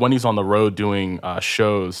like when he's on the road doing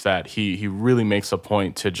shows that he really makes a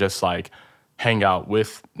point to just like hang out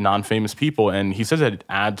with non-famous people. And he says that it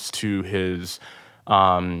adds to his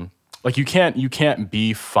like you can't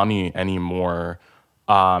be funny anymore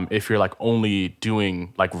if you're like only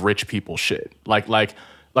doing like rich people shit. Like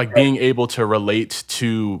being able to relate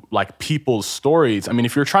to like people's stories. I mean,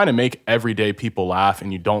 if you're trying to make everyday people laugh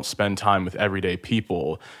and you don't spend time with everyday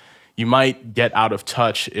people, you might get out of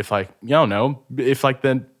touch if like, you don't know, if like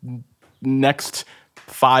the next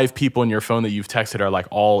 5 people in your phone that you've texted are like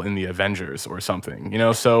all in the Avengers or something, you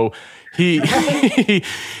know? So and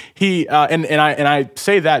I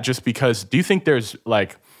say that just because, do you think there's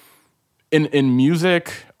like in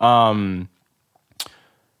music, do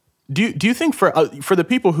you think for the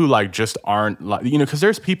people who like just aren't like, you know, because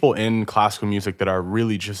there's people in classical music that are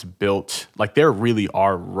really just built, like there really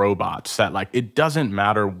are robots that like, it doesn't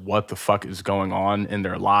matter what the fuck is going on in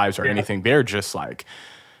their lives or anything. They're just like,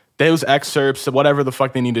 those excerpts, whatever the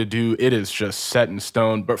fuck they need to do, it is just set in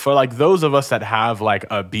stone. But for like those of us that have like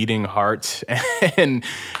a beating heart and,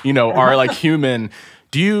 you know, are like human,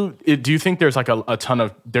 do you think there's like a ton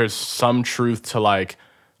of, there's some truth to like,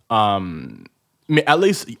 at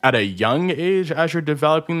least at a young age as you're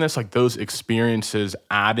developing this, like those experiences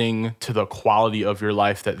adding to the quality of your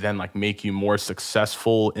life that then like make you more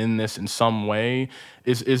successful in this in some way?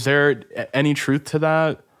 Is there any truth to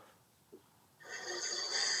that?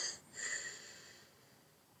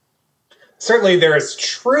 Certainly there is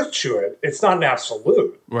truth to it. It's not an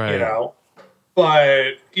absolute, right. You know?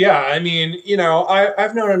 But yeah, I mean, you know,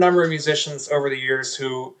 I've known a number of musicians over the years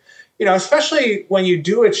who, you know, especially when you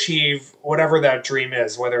do achieve whatever that dream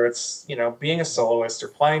is, whether it's, you know, being a soloist or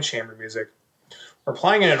playing chamber music or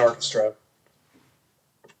playing in an orchestra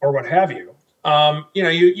or what have you, you know,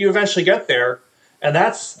 you eventually get there, and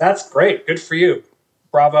that's great. Good for you.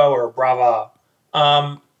 Bravo or brava.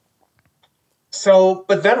 So,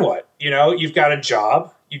 but then what? You know, you've got a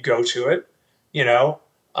job, you go to it, you know,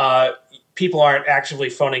 people aren't actively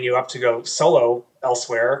phoning you up to go solo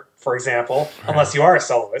elsewhere, for example, unless you are a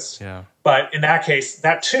soloist. Yeah. But in that case,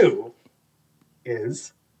 that too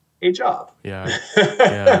is a job. Yeah.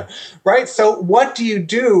 Yeah. Right? So what do you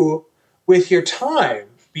do with your time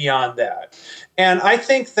beyond that? And I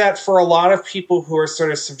think that for a lot of people who are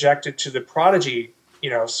sort of subjected to the prodigy, you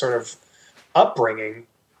know, sort of upbringing,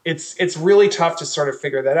 it's really tough to sort of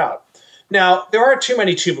figure that out. Now, there aren't too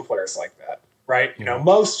many tuba players like that, right?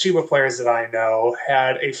 Most tuba players that I know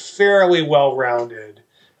had a fairly well-rounded,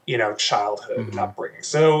 childhood and upbringing.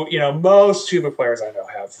 So, most tuba players I know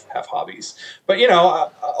have hobbies. But,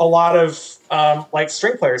 a lot of like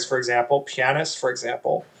string players, for example, pianists, for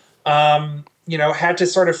example, had to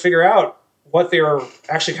sort of figure out what they were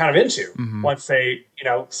actually kind of into once they,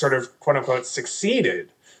 sort of quote unquote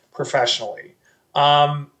succeeded professionally.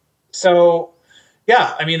 So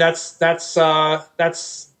yeah, I mean, that's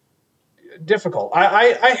difficult.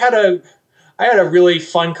 I had a really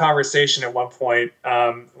fun conversation at one point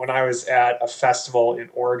when I was at a festival in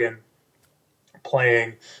Oregon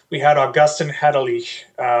playing. We had Augustin Hedelich.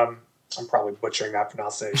 I'm probably butchering that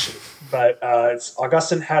pronunciation, but it's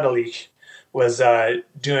Augustin Hedelich was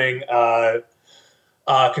doing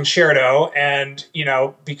concerto, and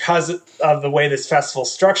because of the way this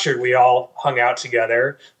festival's structured, we all hung out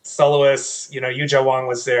together. Soloists, Yuja Wang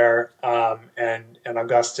was there, and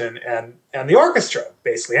Augustin and the orchestra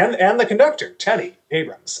basically, and the conductor Teddy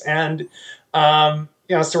Abrams, and so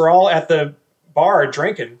we're all at the bar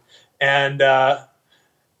drinking, and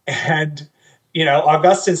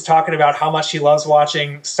Augustin's talking about how much he loves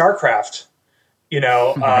watching StarCraft,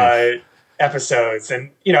 nice. Episodes, and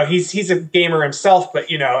he's a gamer himself, but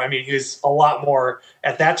he was a lot more,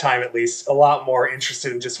 at that time at least, a lot more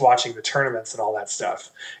interested in just watching the tournaments and all that stuff.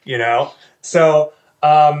 So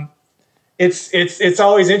it's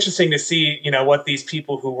always interesting to see what these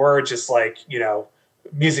people who were just like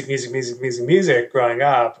music growing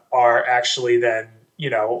up are actually then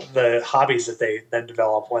the hobbies that they then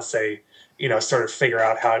develop once they sort of figure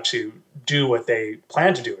out how to do what they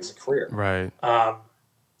plan to do as a career. Right.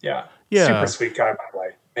 Yeah. Yeah. Super sweet guy, by the way.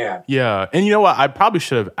 Man. Yeah. And you know what? I probably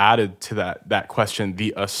should have added to that question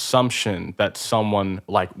the assumption that someone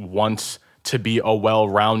like wants to be a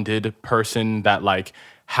well-rounded person that like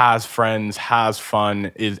has friends, has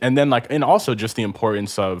fun, and then like, and also just the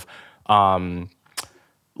importance of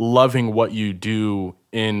loving what you do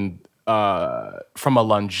in from a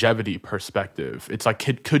longevity perspective. It's like,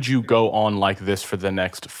 could you go on like this for the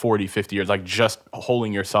next 40, 50 years, like just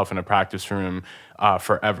holding yourself in a practice room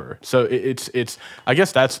forever? So it's I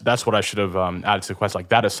guess that's what I should have added to the question, like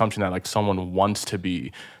that assumption that like someone wants to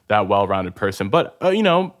be that well-rounded person. But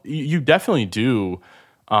you definitely do.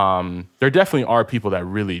 There definitely are people that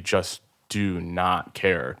really just do not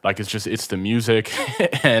care. Like it's the music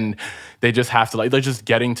and they just have to like, they're just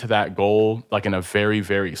getting to that goal like in a very,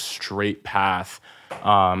 very straight path.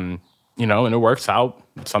 And it works out.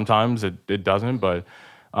 Sometimes it doesn't, but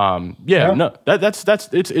no, that's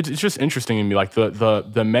it's just interesting to me, like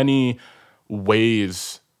the many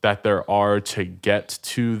ways that there are to get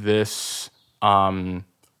to this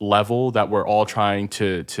level that we're all trying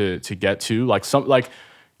to get to, like some like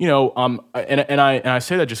and I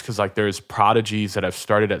say that just because like there's prodigies that have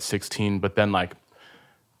started at 16, but then like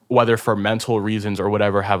whether for mental reasons or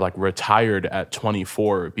whatever have like retired at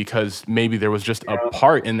 24 because maybe there was just a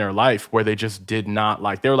part in their life where they just did not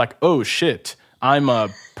like, they were like, oh shit, I'm a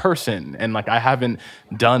person and like I haven't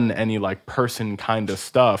done any like person kind of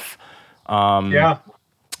stuff. Yeah.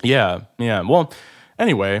 Well,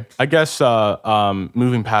 anyway, I guess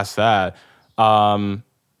moving past that,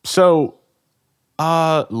 so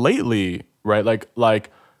lately, right?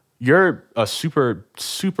 Like you're a super,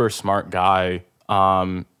 super smart guy.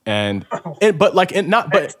 But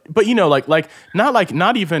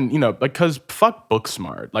not even, like, cause fuck book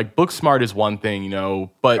smart. Like book smart is one thing,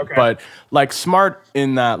 but like smart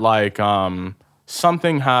in that like,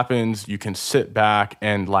 something happens, you can sit back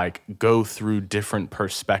and like go through different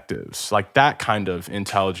perspectives, like that kind of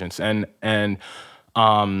intelligence. And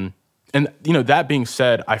that being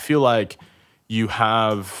said, I feel like you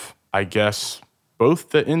have, I guess,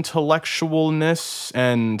 both the intellectualness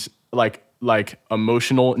and like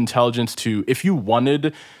emotional intelligence to, if you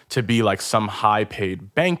wanted to be like some high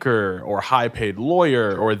paid banker or high paid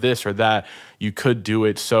lawyer or this or that, you could do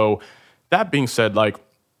it. So that being said, like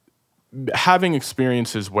having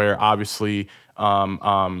experiences where obviously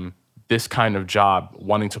this kind of job,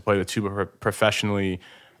 wanting to play the tuba professionally,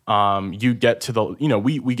 you get to the,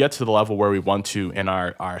 we get to the level where we want to in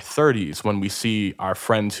our 30s when we see our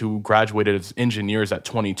friends who graduated as engineers at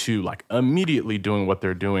 22, like immediately doing what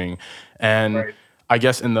they're doing. And right. I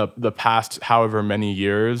guess in the past, however many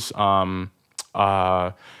years,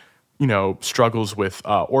 struggles with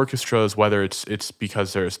orchestras, whether it's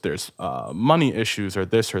because there's money issues or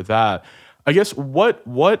this or that. I guess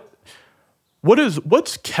what's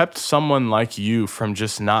kept someone like you from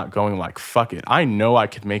just not going like, fuck it, I know I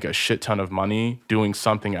could make a shit ton of money doing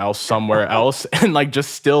something else somewhere else and like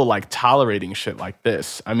just still like tolerating shit like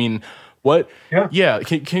this? I mean, what? Yeah.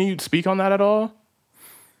 Can you speak on that at all?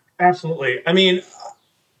 Absolutely. I mean,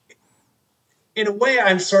 in a way,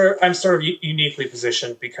 I'm sort of uniquely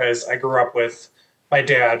positioned because I grew up with my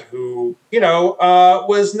dad, who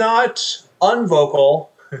was not unvocal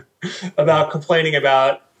about complaining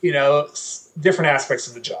about different aspects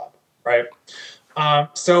of the job, right?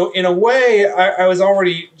 So in a way, I was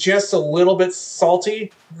already just a little bit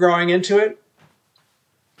salty growing into it,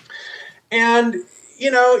 and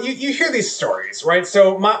you hear these stories, right?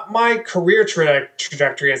 So my career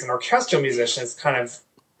trajectory as an orchestral musician is kind of,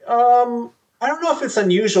 I don't know if it's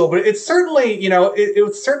unusual, but it's certainly,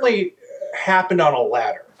 it certainly happened on a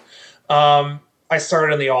ladder. I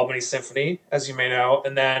started in the Albany Symphony, as you may know,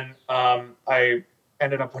 and then I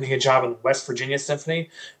ended up winning a job in the West Virginia Symphony.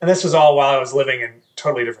 And this was all while I was living in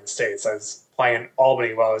totally different states. I was playing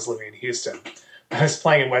Albany while I was living in Houston. I was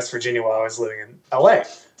playing in West Virginia while I was living in LA.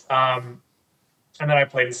 And then I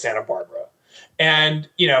played in Santa Barbara. And,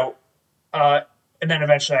 and then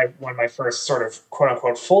eventually I won my first sort of quote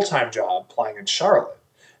unquote full-time job playing in Charlotte.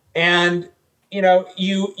 And,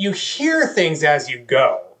 you hear things as you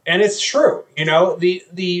go. And it's true,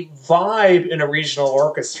 the vibe in a regional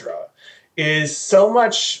orchestra is so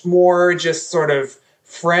much more just sort of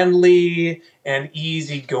friendly and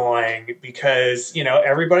easygoing because,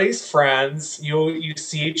 everybody's friends. You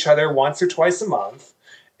see each other once or twice a month.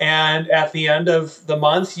 And at the end of the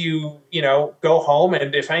month, you go home.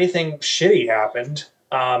 And if anything shitty happened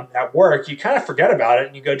at work, you kind of forget about it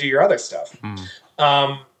and you go do your other stuff.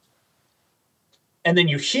 And then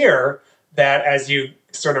you hear that as you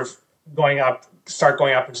sort of start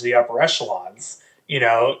going up into the upper echelons,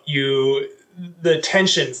 the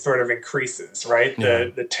tension sort of increases, right? Yeah.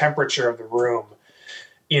 The temperature of the room,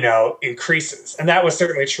 increases. And that was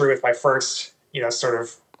certainly true with my first, sort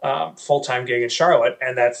of full-time gig in Charlotte.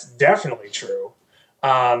 And that's definitely true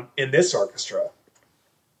in this orchestra.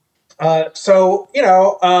 And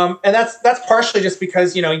that's partially just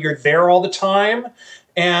because, you're there all the time.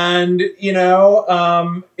 And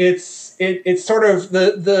it's sort of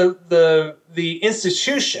the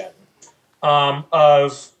institution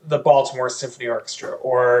of the Baltimore Symphony Orchestra,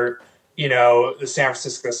 or the San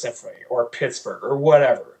Francisco Symphony, or Pittsburgh, or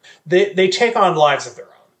whatever. They take on lives of their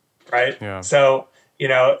own, right? Yeah. So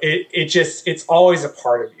it's always a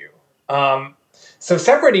part of you. So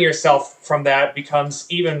separating yourself from that becomes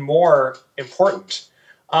even more important.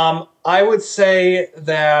 I would say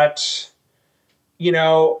that,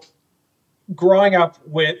 growing up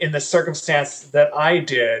in the circumstance that I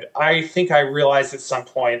did, I think I realized at some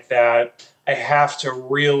point that I have to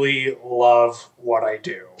really love what I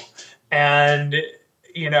do. And,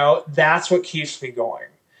 that's what keeps me going.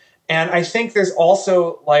 And I think there's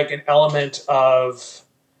also like an element of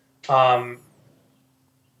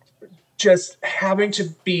just having to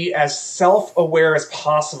be as self-aware as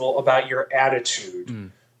possible about your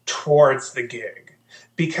attitude towards the gig.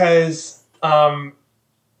 Because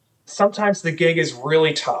sometimes the gig is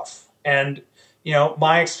really tough. And,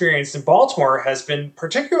 my experience in Baltimore has been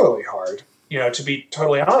particularly hard, to be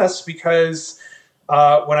totally honest, because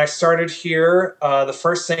when I started here, the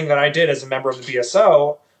first thing that I did as a member of the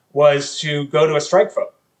BSO was to go to a strike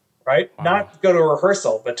vote, right? Wow. Not go to a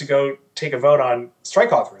rehearsal, but to go take a vote on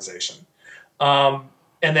strike authorization. And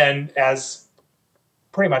then, as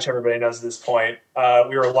pretty much everybody knows at this point,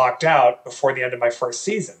 we were locked out before the end of my first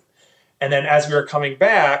season. And then as we were coming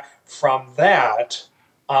back from that,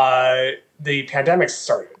 the pandemic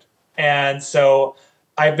started. And so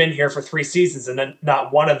I've been here for 3 seasons, and then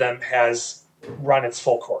not one of them has run its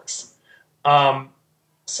full course.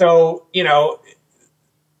 So,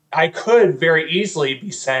 I could very easily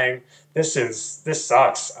be saying, this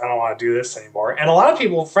sucks. I don't want to do this anymore. And a lot of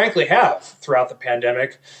people, frankly, have throughout the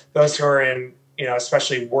pandemic. Those who are in,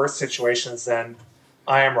 especially worse situations than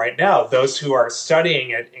I am right now. Those who are studying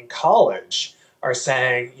it in college are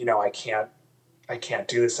saying, I can't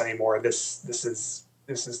do this anymore. This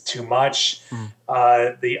is too much.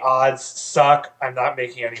 The odds suck. I'm not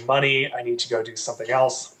making any money. I need to go do something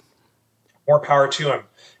else. More power to them.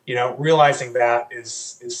 Realizing that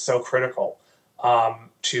is so critical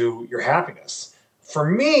to your happiness. For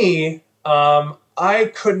me,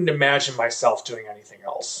 I couldn't imagine myself doing anything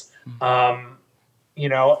else.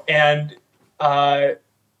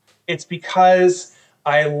 It's because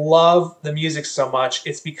I love the music so much.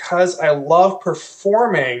 It's because I love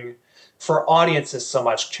performing for audiences so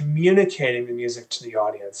much, communicating the music to the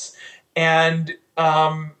audience, and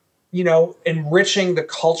enriching the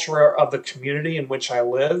culture of the community in which I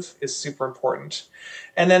live is super important.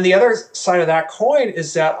 And then the other side of that coin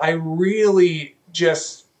is that I really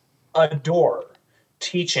just adore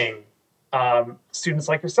teaching students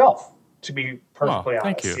like yourself, to be perfectly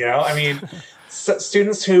honest. Thank you.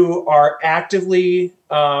 students who are actively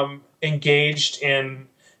engaged in,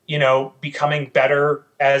 becoming better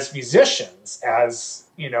as musicians, as,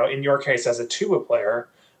 in your case, as a tuba player,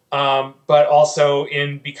 but also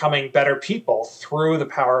in becoming better people through the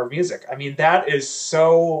power of music. I mean, that is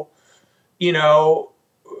so,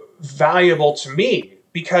 valuable to me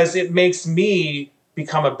because it makes me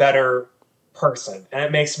become a better person and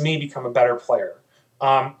it makes me become a better player.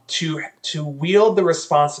 To wield the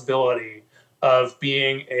responsibility of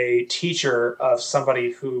being a teacher of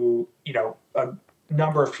somebody who, a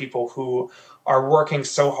number of people who are working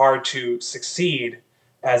so hard to succeed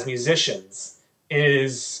as musicians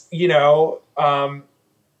is, if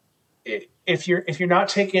you're not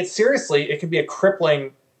taking it seriously, it can be a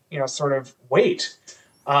crippling, sort of weight.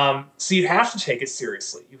 So you have to take it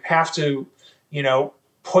seriously. You have to,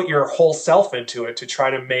 put your whole self into it to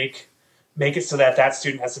try to make it so that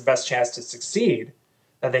student has the best chance to succeed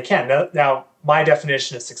that they can. Now, my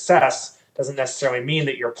definition of success doesn't necessarily mean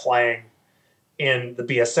that you're playing in the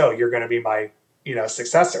BSO. You're going to be my,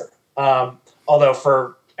 successor. Although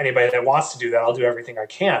for anybody that wants to do that, I'll do everything I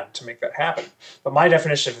can to make that happen. But my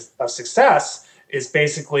definition of success is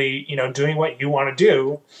basically, doing what you want to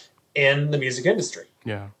do in the music industry.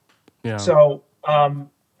 Yeah. Yeah. So,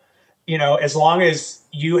 as long as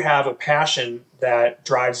you have a passion that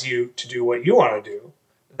drives you to do what you want to do,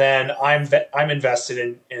 then I'm invested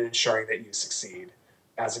in ensuring that you succeed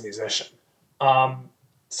as a musician.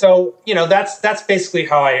 So that's basically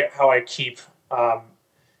how I keep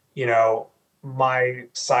my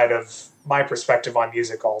side of my perspective on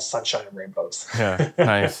music all sunshine and rainbows. Yeah,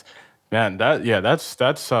 nice, man.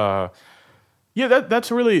 That's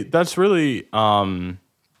really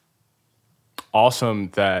awesome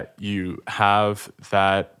that you have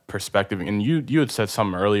that perspective. And you had said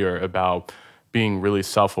something earlier about being really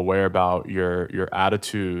self-aware about your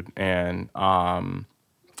attitude, and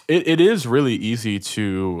it is really easy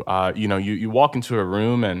to you walk into a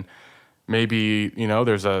room and maybe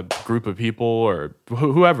there's a group of people or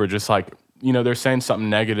whoever just like they're saying something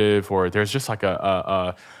negative, or there's just like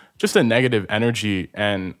a negative energy,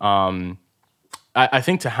 and I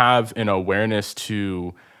think to have an awareness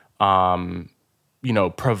to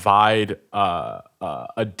provide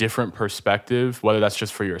a different perspective, whether that's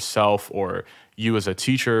just for yourself or you as a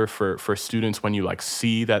teacher for students, when you like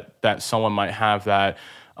see that someone might have that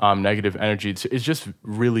negative energy, it's just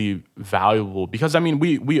really valuable. Because I mean,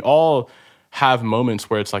 we all have moments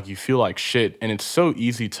where it's like you feel like shit, and it's so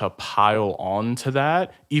easy to pile on to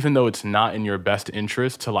that, even though it's not in your best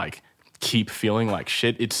interest to like keep feeling like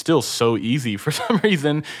shit. It's still so easy for some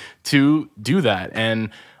reason to do that. And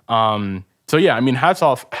so yeah, I mean, hats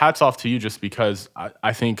off to you, just because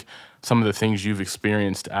I think some of the things you've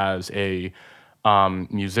experienced as a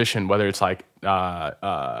musician, whether it's like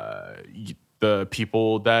the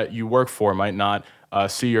people that you work for might not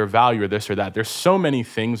see your value or this or that. There's so many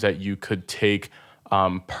things that you could take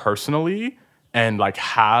personally and like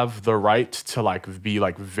have the right to like be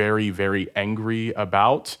like very, very angry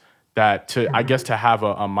about that, to I guess to have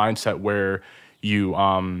a mindset where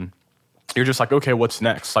you're just like, okay, what's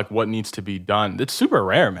next? Like, what needs to be done? It's super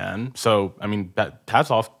rare, man. So, I mean, hats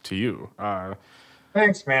off to you.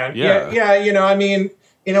 Thanks, man. Yeah. I mean,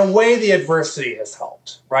 in a way, the adversity has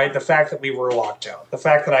helped, right? The fact that we were locked out, the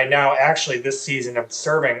fact that I now actually this season am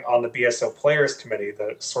serving on the BSO Players Committee,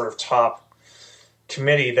 the sort of top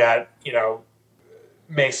committee that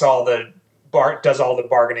makes all the does all the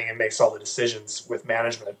bargaining and makes all the decisions with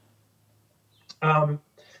management.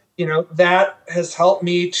 That has helped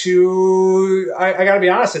me to, I got to be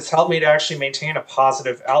honest, it's helped me to actually maintain a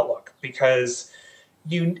positive outlook, because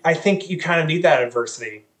I think you kind of need that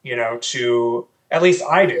adversity, to, at least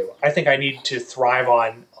I do. I think I need to thrive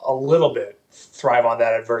on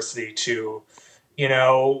that adversity to,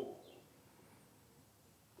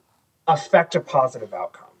 affect a positive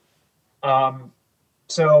outcome.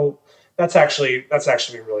 So that's actually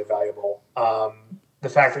been really valuable. The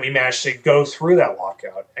fact that we managed to go through that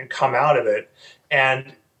lockout and come out of it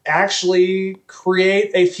and actually create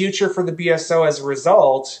a future for the BSO as a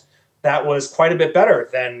result that was quite a bit better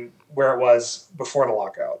than where it was before the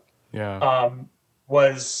lockout. Yeah.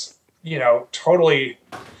 Was, totally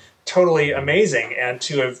amazing. And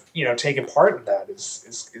to have, taken part in that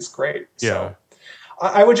is great. Yeah. So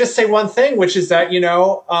I would just say one thing, which is that,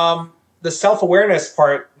 the self-awareness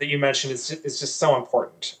part that you mentioned is just so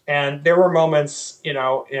important. And there were moments, in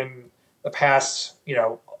the past,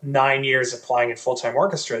 9 years of playing in full-time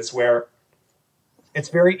orchestras where it's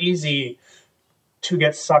very easy to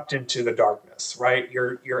get sucked into the darkness, right?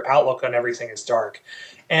 Your outlook on everything is dark.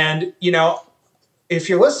 And, if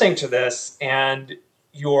you're listening to this and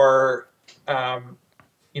you're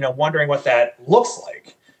wondering what that looks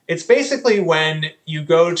like. It's basically when you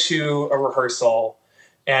go to a rehearsal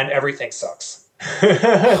and everything sucks.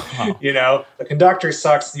 Wow. The conductor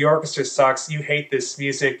sucks, the orchestra sucks, you hate this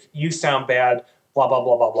music, you sound bad, blah, blah,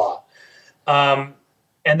 blah, blah, blah.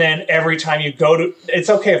 And then every time you go to, it's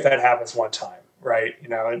okay if that happens one time, right?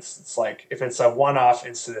 It's like, if it's a one-off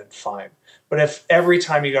incident, fine. But if every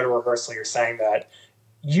time you go to rehearsal, you're saying that,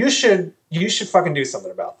 you should fucking do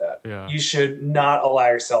something about that. Yeah. You should not allow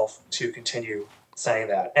yourself to continue saying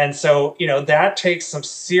that. And so, that takes some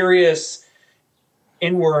serious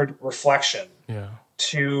inward reflection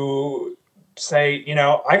to say,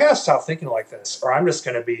 I gotta stop thinking like this, or I'm just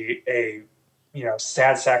gonna be a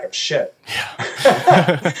sad sack of shit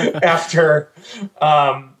after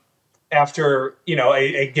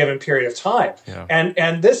a given period of time. Yeah.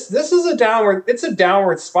 And this is a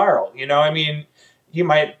downward spiral. You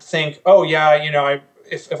might think, oh yeah,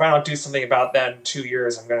 if I don't do something about that in 2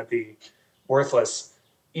 years, I'm going to be worthless.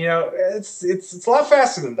 It's a lot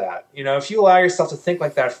faster than that. If you allow yourself to think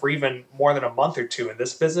like that for even more than a month or two in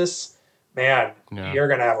this business, man, you're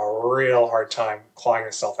going to have a real hard time clawing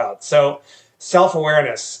yourself out. So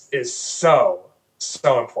self-awareness is so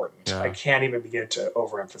important. Yeah. I can't even begin to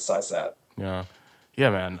overemphasize that. Yeah. Yeah,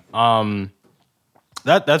 man.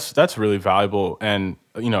 That's really valuable. And,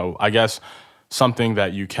 I guess something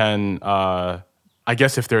that you can, I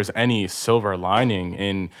guess if there's any silver lining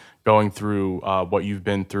in going through what you've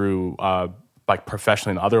been through, like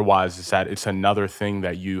professionally and otherwise, is that it's another thing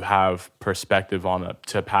that you have perspective on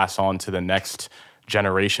to pass on to the next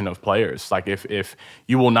generation of players. Like if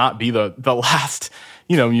you will not be the last,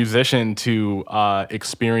 musician to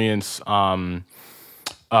experience a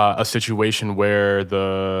situation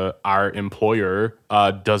where our employer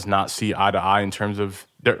does not see eye to eye in terms of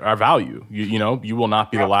our value. You will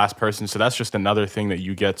not be the last person. So that's just another thing that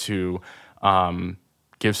you get to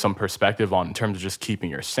give some perspective on in terms of just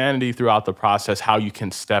keeping your sanity throughout the process, how you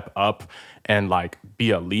can step up and like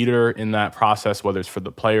be a leader in that process, whether it's for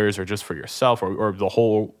the players or just for yourself or the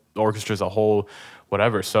whole orchestra as a whole,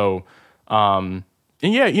 whatever. So, and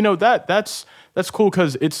yeah, that's cool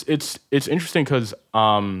because it's interesting because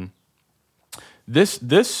I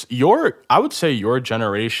would say your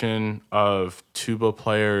generation of tuba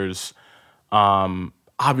players,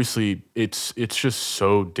 obviously it's just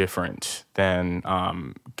so different than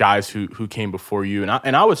guys who came before you,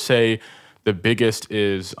 and I would say the biggest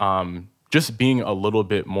is just being a little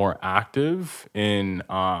bit more active in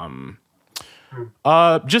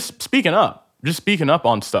just speaking up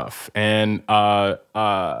on stuff, and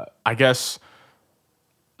I guess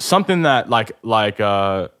something that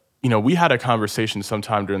we had a conversation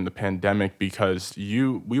sometime during the pandemic because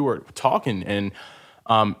we were talking and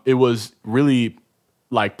it was really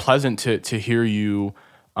like pleasant to hear you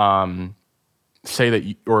say that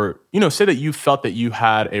you felt that you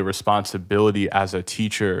had a responsibility as a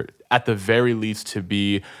teacher at the very least to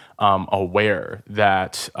be aware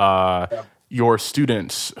that your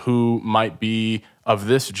students who might be of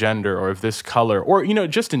this gender or of this color or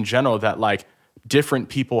just in general that like different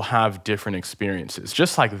people have different experiences,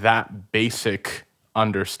 just like that basic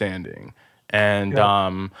understanding. And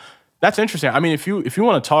that's interesting. I mean, if you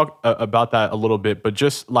want to talk about that a little bit, but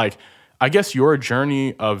just like, I guess your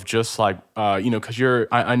journey of just like, because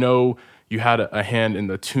I know you had a hand in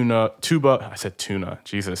the tuba,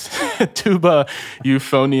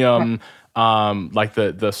 euphonium, like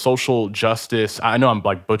the social justice. I know I'm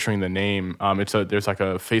like butchering the name. There's like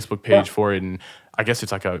a Facebook page for it, and I guess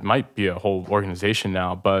it might be a whole organization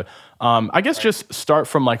now. But I guess just start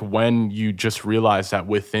from like when you just realized that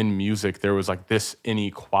within music there was like this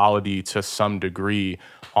inequality to some degree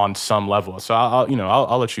on some level. So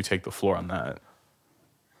I'll let you take the floor on that.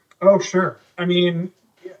 Oh, sure. I mean,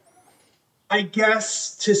 I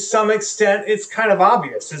guess to some extent it's kind of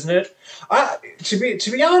obvious, isn't it? To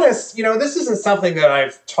be honest, this isn't something that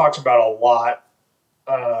I've talked about a lot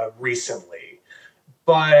recently,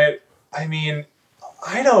 but I mean,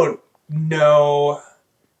 I don't know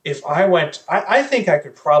if I think I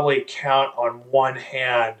could probably count on one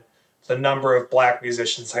hand the number of black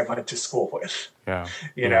musicians I went to school with. Yeah.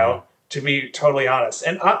 To be totally honest.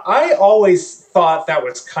 And I always thought that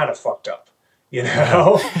was kind of fucked up,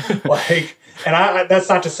 like, and that's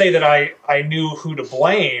not to say that I knew who to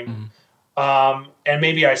blame. And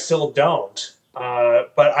maybe I still don't.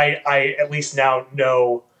 But I at least now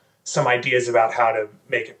know some ideas about how to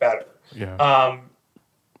make it better. Yeah.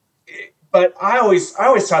 But I always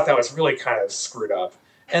thought that was really kind of screwed up.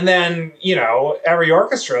 And then, every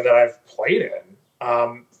orchestra that I've played in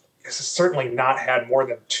has certainly not had more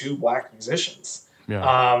than 2 black musicians.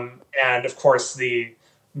 Yeah. And of course, the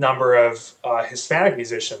number of Hispanic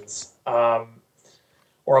musicians, or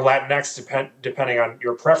Latinx, depending on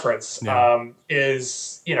your preference,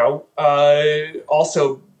 is,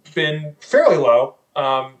 also been fairly low.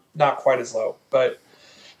 Not quite as low, but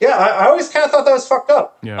yeah, I always kind of thought that was fucked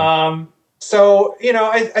up. Yeah. So,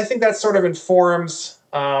 I think that sort of informs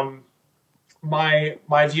my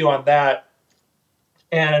view on that,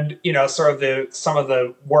 and sort of some of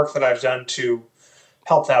the work that I've done to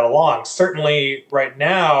help that along. Certainly, right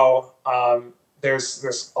now,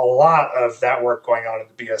 there's a lot of that work going on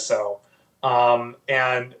at the BSO,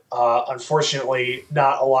 and unfortunately,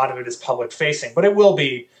 not a lot of it is public facing, but it will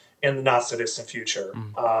be in the not so distant future.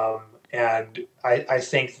 And I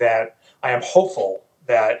think that I am hopeful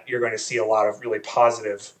that you're going to see a lot of really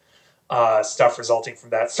positive stuff resulting from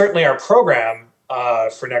that. Certainly, our program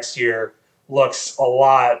for next year looks a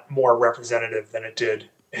lot more representative than it did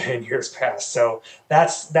in years past. So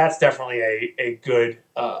that's definitely a good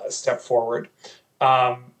step forward.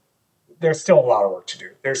 There's still a lot of work to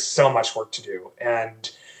do. There's so much work to do,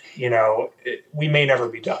 and we may never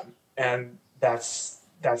be done, and that's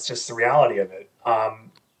just the reality of it.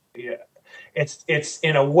 Yeah, it's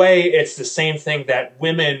in a way it's the same thing that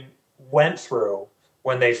women went through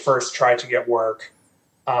when they first tried to get work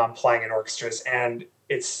playing in orchestras, and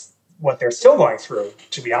it's what they're still going through.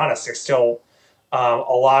 To be honest, there's still a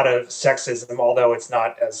lot of sexism, although it's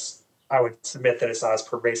not as, I would submit that it's not as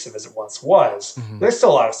pervasive as it once was. There's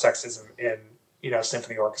still a lot of sexism in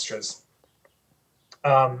symphony orchestras.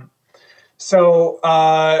 So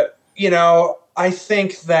I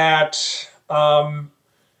think that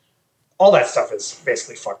all that stuff is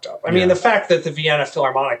basically fucked up. I mean, the fact that the Vienna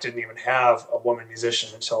Philharmonic didn't even have a woman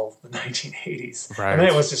musician until the 1980s, Right. and then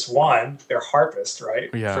it was just one, their harpist,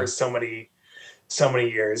 right, Yeah. for so many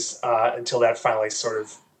years, until that finally sort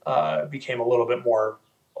of became a little bit more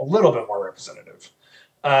representative.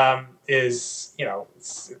 Is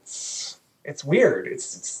it's weird.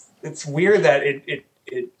 It's weird that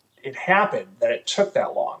it happened, that it took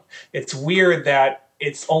that long. It's weird that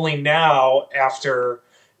it's only now, after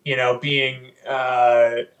being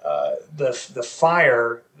the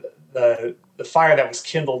fire that was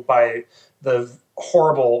kindled by the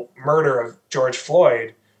horrible murder of George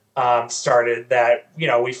Floyd started, that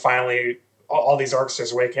we finally, all these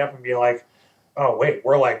orchestras waking up and being like, oh wait,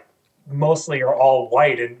 we're like mostly are all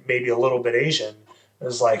white and maybe a little bit Asian. It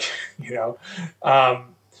was like,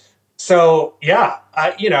 so yeah,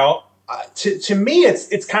 to me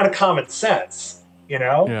it's kind of common sense,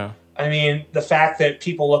 Yeah. I mean, the fact that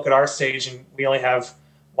people look at our stage and we only have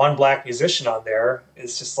one black musician on there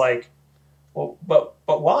is just like, well, but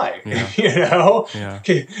why? Yeah. Yeah.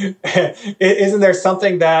 Isn't there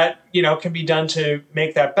something that can be done to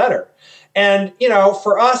make that better? And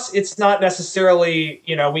for us, it's not necessarily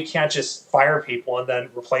we can't just fire people and then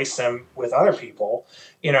replace them with other people.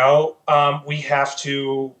 We have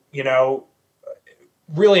to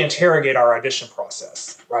really interrogate our audition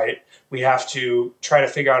process, right? We have to try to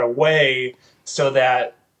figure out a way so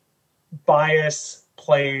that bias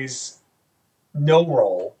plays no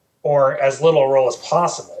role, or as little a role as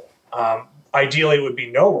possible. Ideally, it would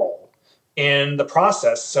be no role in the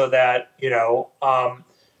process, so that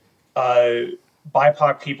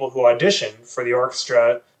BIPOC people who audition for the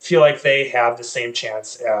orchestra feel like they have the same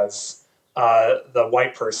chance as the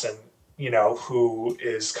white person, who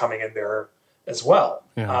is coming in there as well.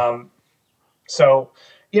 Yeah. So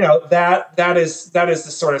that is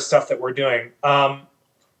the sort of stuff that we're doing.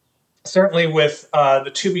 Certainly with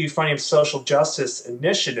the Tuba and Euphonium Social Justice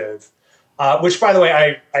Initiative, which, by the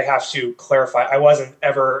way, I have to clarify, I wasn't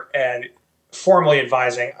ever formally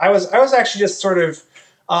advising. I was actually just sort of,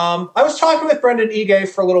 I was talking with Brendan Ige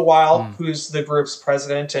for a little while, who's the group's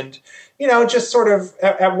president, and just sort of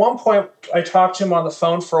at one point I talked to him on the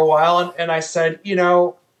phone for a while, and I said,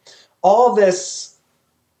 all this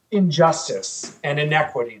injustice and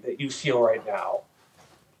inequity that you feel right now,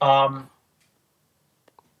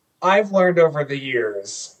 I've learned over the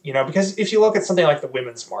years, because if you look at something like the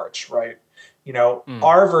Women's March, right,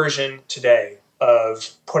 our version today of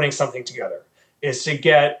putting something together is to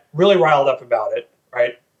get really riled up about it,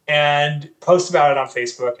 right, and post about it on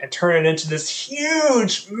Facebook and turn it into this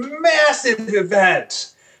huge, massive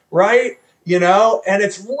event, right? And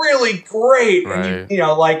it's really great. Right.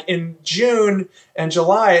 And like in June and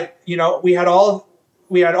July, we had all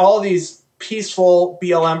these peaceful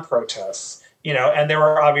BLM protests, and there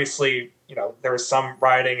were obviously, there was some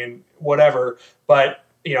rioting and whatever, but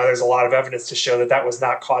there's a lot of evidence to show that was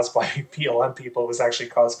not caused by BLM people. It was actually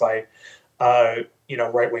caused by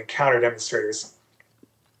right-wing counter demonstrators.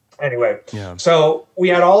 Anyway, Yeah. So we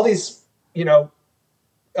had all these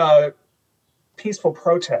peaceful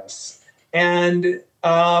protests. And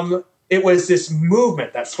it was this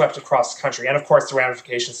movement that swept across the country. And of course, the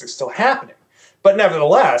ramifications are still happening. But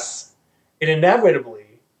nevertheless, it inevitably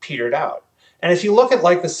petered out. And if you look at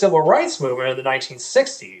like the civil rights movement in the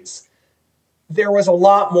 1960s, there was a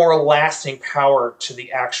lot more lasting power to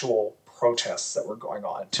the actual protests that were going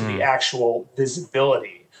on, to the actual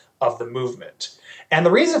visibility of the movement. And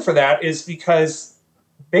the reason for that is because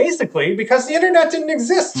the internet didn't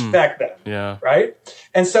exist back then, right?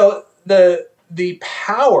 And so the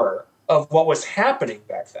power of what was happening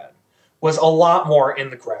back then was a lot more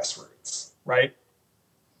in the grassroots, right?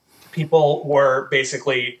 People were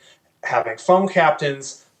basically having phone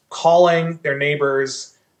captains, calling their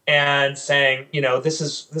neighbors and saying, you know, this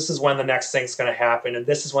is when the next thing's going to happen, and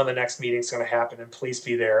this is when the next meeting's going to happen, and please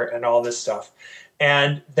be there, and all this stuff.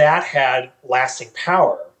 And that had lasting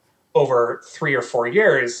power over 3 or 4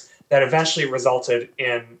 years that eventually resulted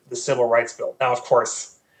in the Civil Rights Bill. Now, of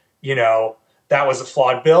course, you know, that was a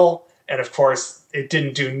flawed bill, and of course, it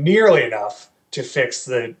didn't do nearly enough to fix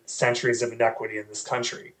the centuries of inequity in this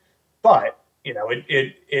country. But, you know,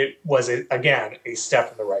 it was, again, a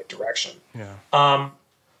step in the right direction. Yeah.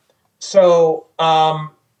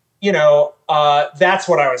 You know, that's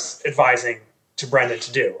what I was advising to Brendan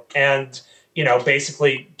to do. And, you know,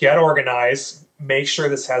 basically get organized, make sure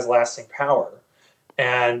this has lasting power.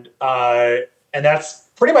 And that's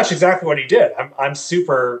pretty much exactly what he did. I'm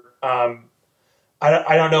super, I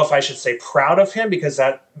don't know if I should say proud of him, because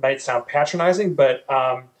that might sound patronizing, but,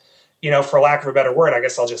 you know, for lack of a better word, I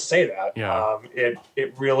guess I'll just say that. Yeah.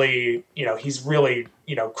 It really, you know, he's really,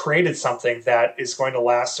 you know, created something that is going to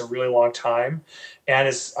last a really long time, and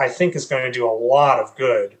I think is going to do a lot of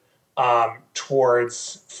good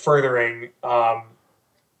towards furthering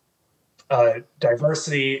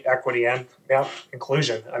diversity, equity, and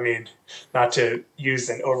inclusion. I mean, not to use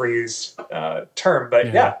an overused term,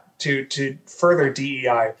 but to further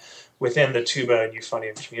DEI within the tuba and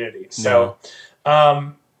euphonium community. So,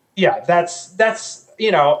 that's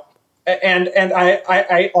you know, and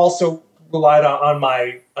I also relied on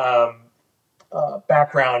my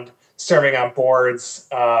background serving on boards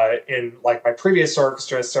in like my previous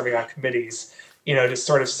orchestra, serving on committees, you know, to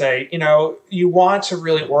sort of say, you know, you want to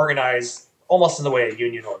really organize almost in the way a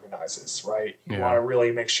union organizes, right? You want to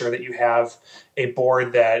really make sure that you have a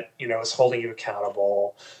board that, you know, is holding you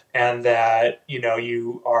accountable, and that, you know,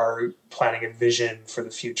 you are planning a vision for the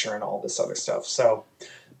future and all this other stuff. So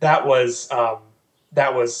that was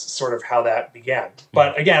sort of how that began.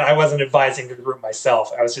 But again, I wasn't advising the group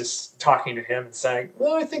myself. I was just talking to him and saying,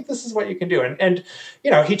 well, I think this is what you can do. And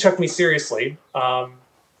you know, he took me seriously.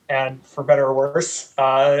 And for better or worse,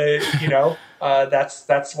 you know,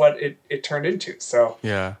 that's what it turned into. So, you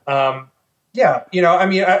know, I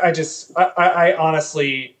mean, I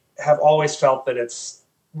honestly have always felt that it's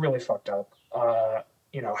really fucked up,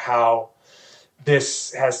 you know, how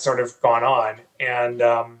this has sort of gone on. And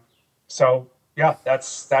so, yeah,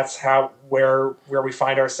 that's where we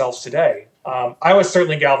find ourselves today. I was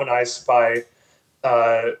certainly galvanized by,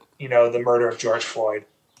 you know, the murder of George Floyd.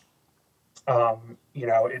 You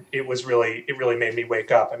know, it really made me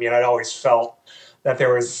wake up. I mean, I'd always felt that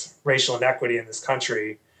there was racial inequity in this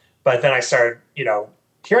country, but then I started, you know,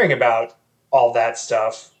 hearing about all that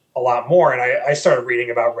stuff a lot more, and I started reading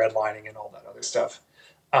about redlining and all that other stuff.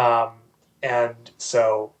 And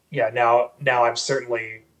so, yeah, now I'm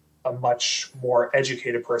certainly a much more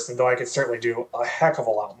educated person, though I could certainly do a heck of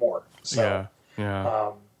a lot more. So,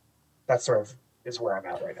 that sort of is where I'm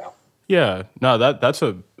at right now. Yeah, no, that's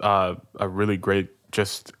a really great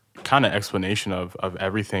just kind of explanation of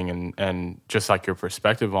everything and just like your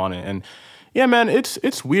perspective on it. And yeah, man,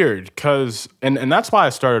 it's weird because and that's why I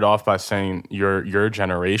started off by saying your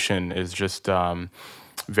generation is just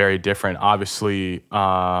very different. Obviously,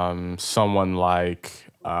 someone like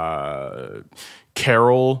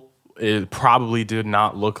Carol probably did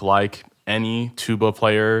not look like any tuba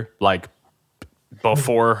player like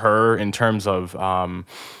before her in terms of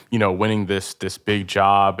you know, winning this big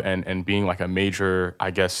job and being like a major,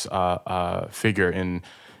 I guess, figure in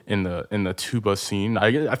the tuba scene.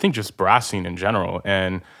 I think just brass scene in general.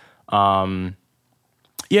 And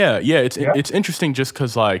it's interesting just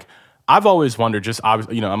because like I've always wondered, just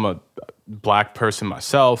obviously, you know, I'm a black person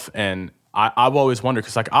myself, and I've always wondered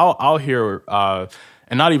because like I'll hear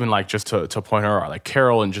and not even like just to point her out, like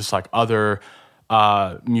Carol and just like other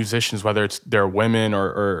musicians, whether they're women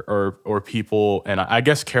or people, and I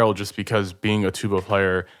guess Carol, just because being a tuba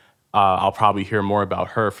player, I'll probably hear more about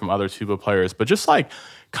her from other tuba players. But just like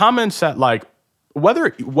comments that like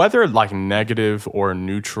whether like negative or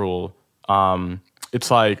neutral,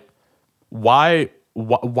 it's like why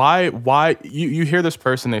why you hear this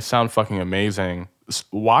person, they sound fucking amazing.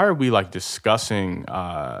 Why are we like discussing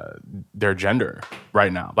their gender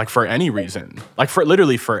right now? Like for any reason, like for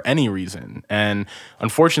literally for any reason. And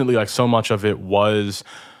unfortunately, like so much of it was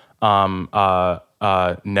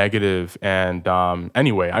negative. And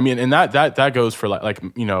anyway, I mean, and that goes for like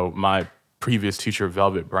you know, my previous teacher,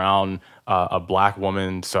 Velvet Brown, a black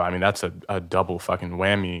woman. So I mean, that's a double fucking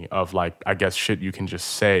whammy of like, I guess, shit you can just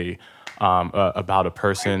say about a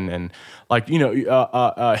person, and like, you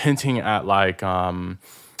know, hinting at like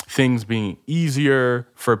things being easier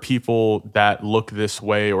for people that look this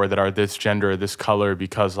way or that are this gender or this color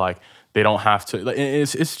because like they don't have to.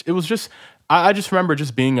 It was just, I just remember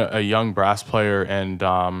just being a young brass player, and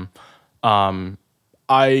I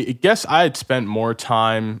guess I had spent more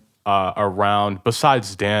time around,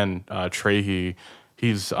 besides Dan Trahey.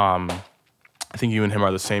 He's I think you and him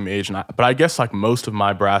are the same age, but I guess like most of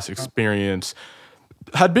my brass experience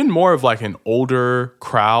had been more of like an older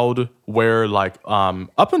crowd, where like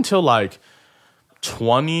up until like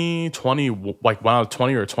 20, like when I was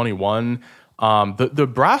 20 or 21, the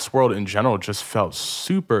brass world in general just felt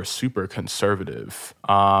super, super conservative.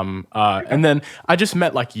 And then I just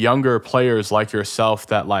met like younger players like yourself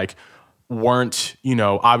that like weren't, you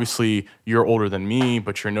know, obviously you're older than me,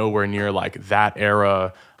 but you're nowhere near like that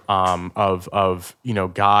era of you know,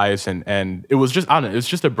 guys, and it was just, I don't know, it's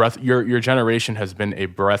just a breath. Your generation has been a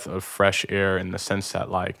breath of fresh air in the sense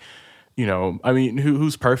that like, you know, I mean,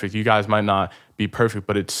 who's perfect? You guys might not be perfect,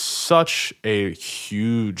 but it's such a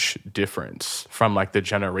huge difference from like the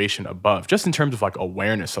generation above, just in terms of like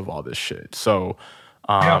awareness of all this shit. So,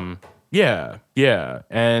 yeah.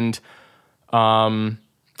 And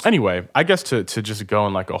anyway, I guess to just go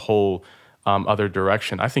in like a whole other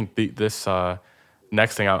direction, I think this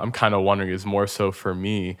next thing I'm kind of wondering is more so for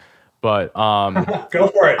me, but go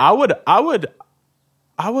for it.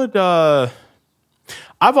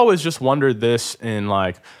 I've always just wondered this in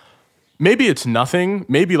like, maybe it's nothing.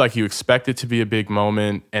 Maybe like you expect it to be a big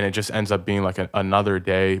moment and it just ends up being like another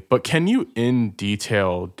day. But can you in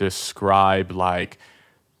detail describe like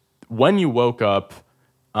when you woke up,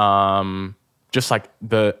 just like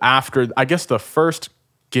I guess the first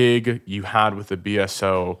gig you had with the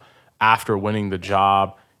BSO after winning the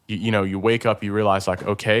job, you know, you wake up, you realize like,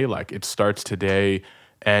 okay, like it starts today.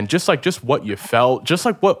 And just what you felt, just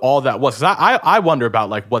like what all that was. 'Cause I wonder about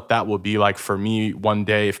like what that will be like for me one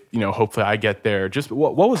day, if, you know, hopefully I get there. Just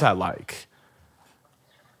what was that like?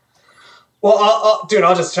 Well, dude,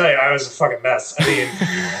 I'll just tell you, I was a fucking mess. I mean,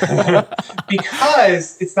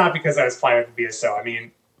 because it's not because I was playing with the BSO. I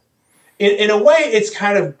mean, in a way, it's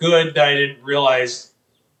kind of good that I didn't realize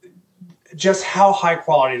just how high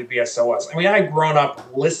quality the BSO was. I mean, I had grown up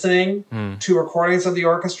listening to recordings of the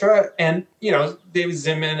orchestra, and, you know, David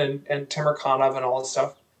Zinman and Timur Khanov and all this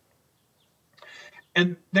stuff.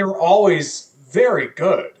 And they were always very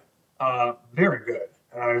good, very good.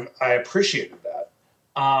 And I appreciated that.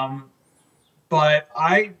 But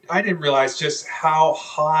I didn't realize just how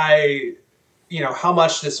high, you know, how high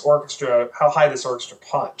this orchestra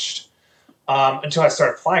punched until I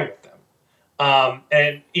started playing with them.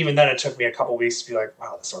 And even then, it took me a couple weeks to be like,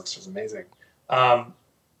 wow, this orchestra is amazing.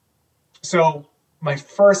 So my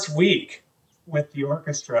first week with the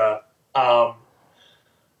orchestra,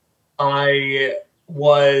 I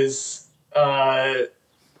was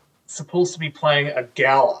supposed to be playing a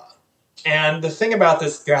gala. And the thing about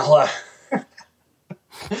this gala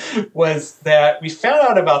was that we found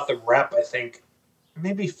out about the rep, I think,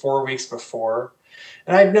 maybe 4 weeks before.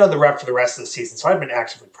 And I'd known the rep for the rest of the season, so I'd been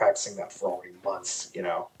actively practicing that for already months, you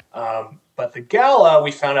know. But the gala,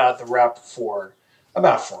 we found out the rep for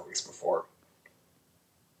about 4 weeks before.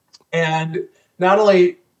 And not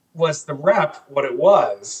only was the rep what it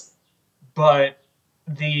was, but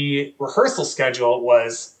the rehearsal schedule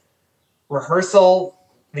was rehearsal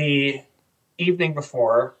the evening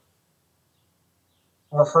before,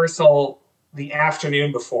 rehearsal the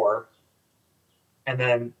afternoon before, and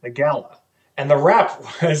then the gala. And the rep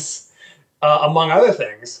was, among other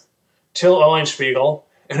things, Till Eulenspiegel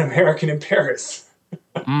and American in Paris.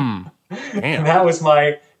 Damn. And that was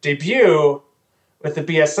my debut with the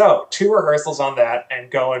BSO. 2 rehearsals on that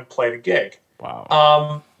and go and play the gig.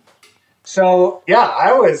 Wow. So yeah,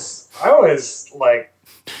 I was like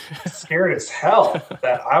scared as hell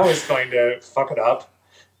that I was going to fuck it up,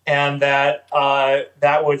 and that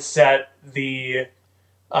that would set the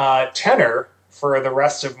tenor for the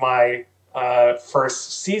rest of my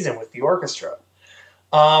first season with the orchestra.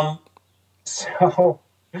 So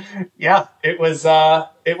yeah, it was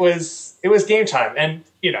game time, and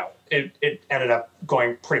you know, it ended up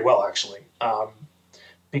going pretty well actually.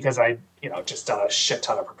 because I, just done a shit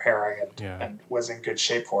ton of preparing and was in good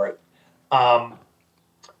shape for it.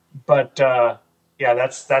 But yeah,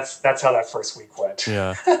 that's how that first week went.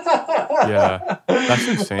 Yeah. Yeah. That's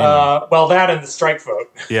insane. Well, that and the strike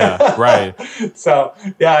vote. Yeah, right. So,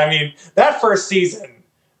 yeah, I mean, that first season,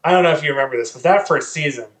 I don't know if you remember this, but that first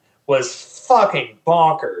season was fucking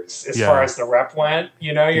bonkers as far as the rep went.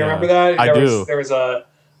 You remember that? I do. There was a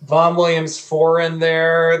Vaughan Williams 4 in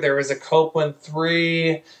there. There was a Copeland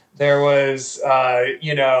 3. There was,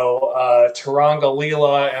 Taranga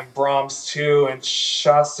Leela and Brahms 2 and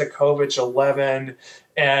Shostakovich 11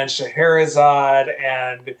 and Scheherazade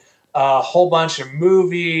and a whole bunch of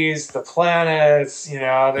movies, The Planets,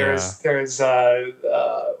 there's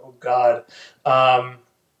oh God.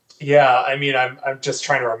 Yeah, I mean, I'm just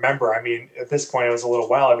trying to remember. I mean, at this point, it was a little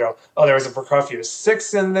while ago. Oh, there was a Prokofiev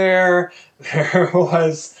 6 in there. There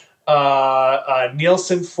was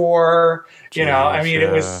Nielsen 4. I mean,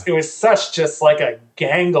 it was such just like a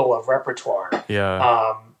gangle of repertoire.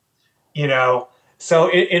 Yeah.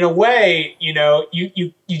 So in a way,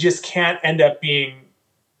 you just can't end up being,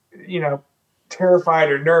 terrified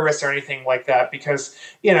or nervous or anything like that because,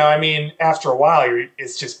 I mean, after a while,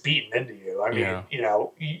 it's just beaten into you. I mean,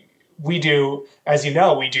 we do, as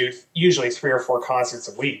we do usually 3 or 4 concerts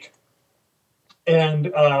a week. And,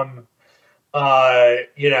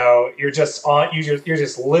 you're just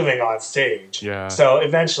living on stage. Yeah. So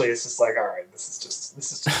eventually it's just like, all right, this is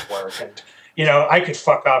just work. And, I could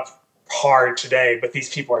fuck up hard today, but these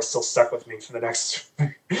people are still stuck with me for the next,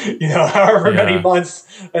 however many months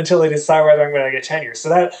until they decide whether I'm going to get tenure. So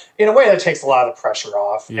that, in a way, that takes a lot of the pressure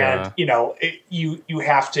off. Yeah. And, you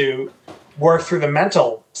have to work through the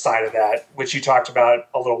mental side of that, which you talked about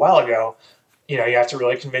a little while ago. You have to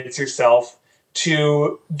really convince yourself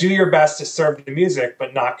to do your best to serve the music,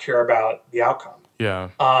 but not care about the outcome. Yeah.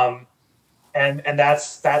 And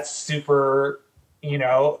that's super, you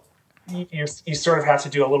sort of have to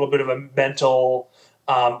do a little bit of a mental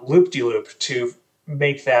loop-de-loop to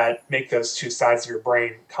make those two sides of your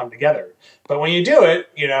brain come together. But when you do it,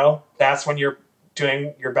 that's when you're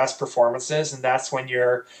doing your best performances, and that's when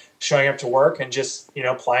you're showing up to work and just,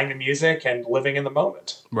 playing the music and living in the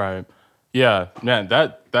moment. Right. Yeah, man,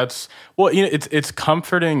 that's well, it's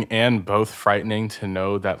comforting and both frightening to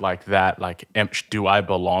know that do I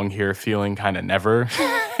belong here feeling kind of never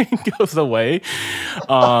goes away.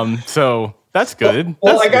 So that's good.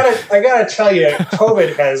 Well, That's I gotta tell you,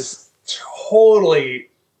 COVID has totally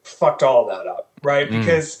fucked all that up, right?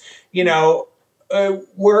 Because we're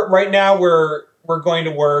going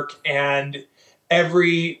to work, and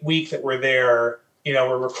every week that we're there,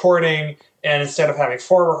 we're recording. And instead of having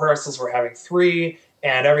 4 rehearsals, we're having 3,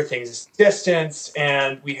 and everything's distanced,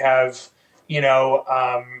 and we have,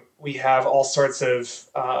 all sorts of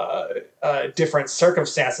different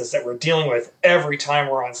circumstances that we're dealing with every time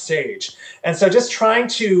we're on stage. And so just trying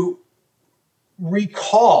to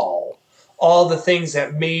recall all the things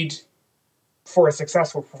that made for a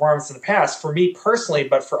successful performance in the past, for me personally,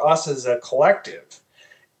 but for us as a collective,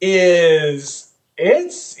 it's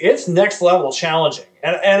next level challenging.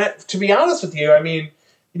 And to be honest with you, I mean,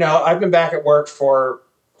 I've been back at work for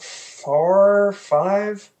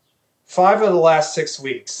 5 of the last 6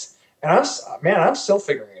 weeks, and I'm still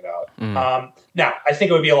figuring it out. Now, I think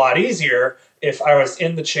it would be a lot easier if I was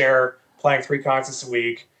in the chair playing 3 concerts a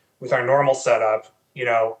week with our normal setup.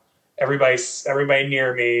 Everybody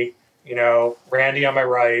near me. Randy on my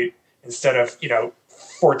right instead of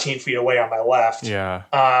 14 feet away on my left. Yeah.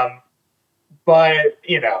 But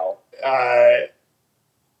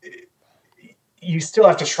you still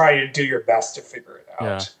have to try to do your best to figure it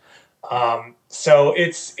out. Yeah. So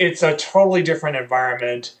it's a totally different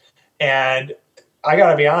environment, and I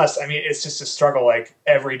gotta be honest. I mean, it's just a struggle. Like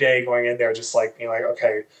every day going in there, just like being like,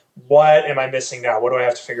 okay, what am I missing now? What do I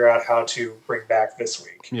have to figure out how to bring back this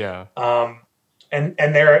week? Yeah. And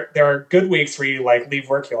there are good weeks where you leave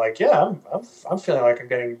work, you're like, yeah, I'm feeling like I'm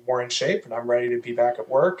getting more in shape and I'm ready to be back at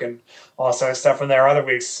work and all that sort of stuff. And there are other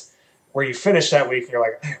weeks where you finish that week and you're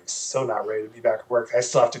like, I'm so not ready to be back at work. I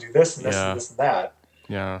still have to do this and this and this and that.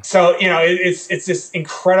 Yeah. So, it's this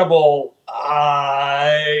incredible,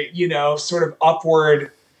 sort of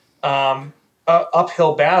upward,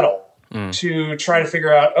 uphill battle to try to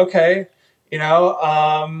figure out, okay,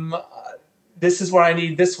 this is what I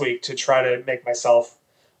need this week to try to make myself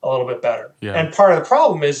a little bit better. Yeah. And part of the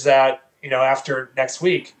problem is that, after next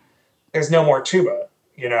week, there's no more tuba,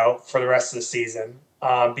 for the rest of the season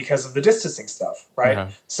because of the distancing stuff, right?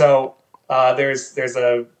 Yeah. So there's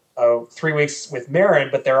a 3 weeks with Marin,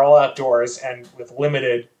 but they're all outdoors and with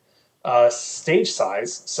limited stage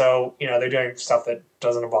size. So, they're doing stuff that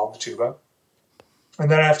doesn't involve the tuba. And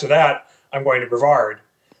then after that, I'm going to Brevard,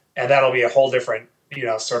 and that'll be a whole different,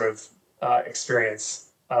 sort of experience,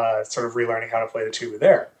 sort of relearning how to play the tuba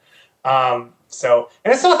there. And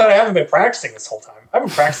it's not that I haven't been practicing this whole time. I've been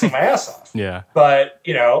practicing my ass off. Yeah. But,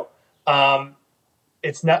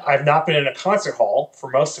 it's not, I've not been in a concert hall for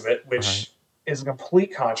most of it, which is a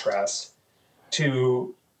complete contrast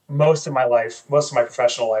to most of my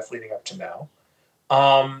professional life leading up to now.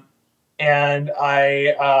 And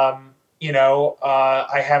I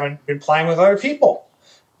haven't been playing with other people,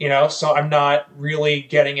 so I'm not really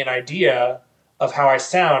getting an idea of how I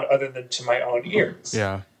sound other than to my own ears.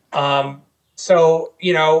 Yeah. So,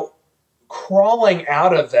 crawling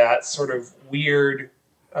out of that sort of weird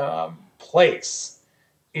place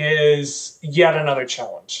is yet another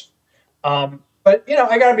challenge. But,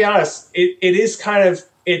 I gotta be honest, it is kind of,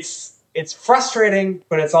 it's frustrating,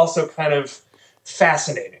 but it's also kind of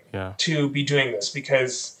fascinating to be doing this,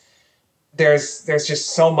 because there's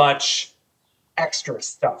just so much extra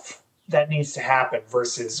stuff that needs to happen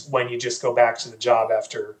versus when you just go back to the job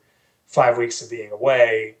after 5 weeks of being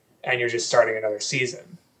away and you're just starting another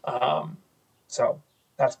season. So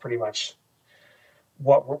that's pretty much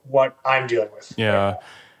what I'm dealing with. Yeah. Right now.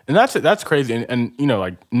 And that's crazy. And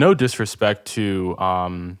like, no disrespect to,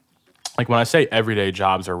 like, when I say everyday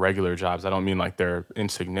jobs or regular jobs, I don't mean like they're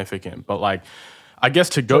insignificant, but like, I guess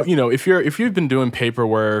to go, if you've been doing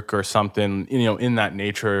paperwork or something, in that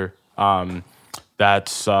nature,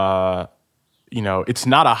 that's, it's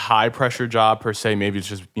not a high pressure job per se. Maybe it's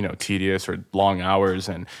just, tedious or long hours.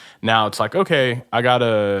 And now it's like, okay, I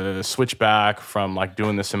gotta switch back from like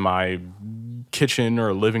doing this in my kitchen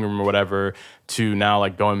or living room or whatever to now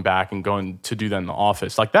like going back and going to do that in the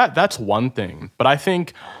office. Like that's one thing. But I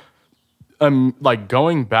think like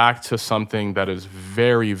going back to something that is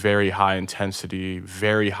very, very high intensity,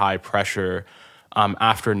 very high pressure,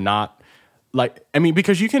 after not, like, I mean,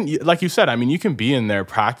 because you can, like you said, I mean, you can be in there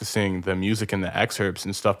practicing the music and the excerpts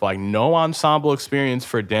and stuff, but like no ensemble experience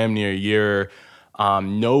for damn near a year,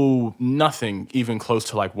 nothing even close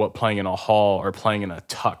to like what playing in a hall or playing in a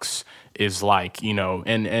tux is like, so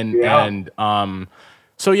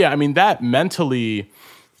yeah, I mean, that mentally,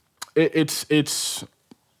 it's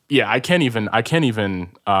yeah, I can't even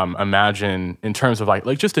imagine in terms of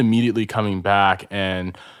like just immediately coming back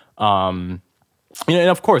and and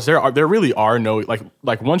of course there really are no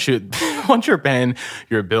like once you're paying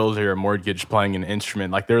your bills or your mortgage playing an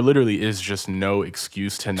instrument, like there literally is just no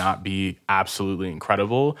excuse to not be absolutely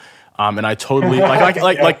incredible. And I totally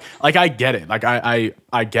like I get it, like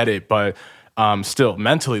I get it, but still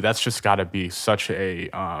mentally that's just got to be such a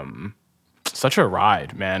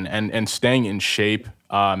ride, man, and staying in shape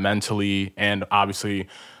mentally and obviously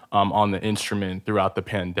on the instrument throughout the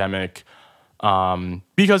pandemic.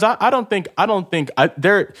 Because I don't think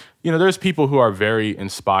there's people who are very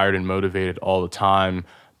inspired and motivated all the time,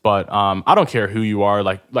 but I don't care who you are,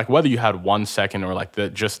 like whether you had 1 second or like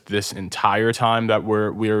just this entire time that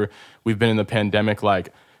we've been in the pandemic,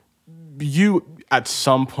 like you at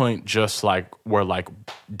some point just like were like,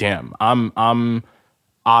 damn, I'm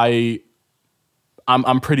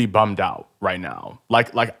pretty bummed out right now. I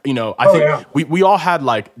think we all had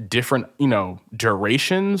like different,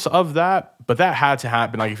 durations of that, but that had to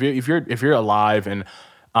happen. Like if you're alive and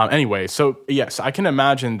anyway, so yes, I can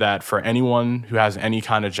imagine that for anyone who has any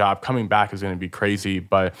kind of job, coming back is going to be crazy.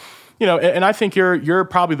 But and I think you're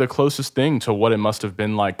probably the closest thing to what it must have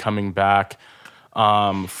been like coming back.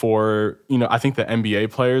 For I think the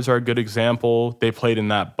NBA players are a good example. They played in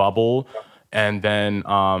that bubble, and then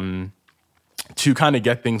to kind of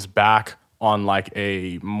get things back on like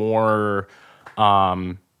a more,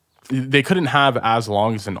 they couldn't have as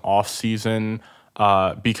long as an off season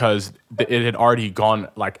because it had already gone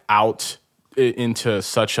like out into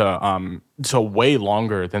such a so way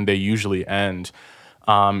longer than they usually end.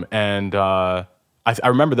 I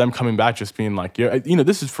remember them coming back just being like,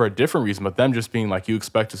 this is for a different reason, but them just being like, you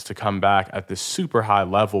expect us to come back at this super high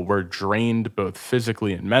level. We're drained both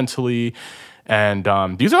physically and mentally. And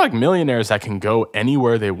these are like millionaires that can go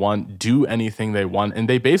anywhere they want, do anything they want. And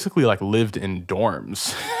they basically like lived in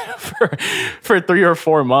dorms for 3 or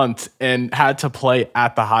 4 months and had to play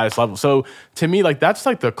at the highest level. So to me, like that's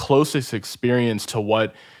like the closest experience to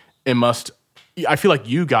what it must. I feel like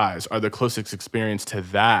you guys are the closest experience to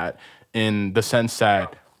that in the sense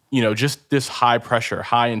that, just this high pressure,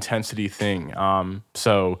 high intensity thing.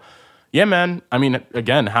 So yeah, man. I mean,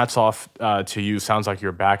 again, hats off to you. Sounds like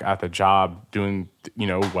you're back at the job doing,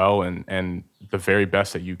 well and the very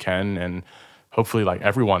best that you can. And hopefully like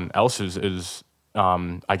everyone else is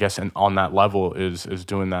I guess, and on that level is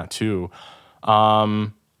doing that too. Yeah.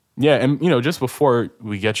 And, just before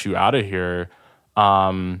we get you out of here,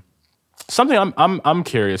 Something I'm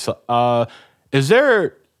curious. Is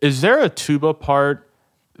there a tuba part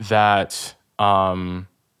that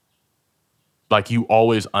like you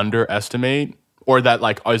always underestimate, or that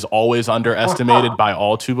like is always underestimated by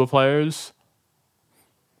all tuba players?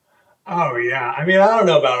 Oh yeah. I mean, I don't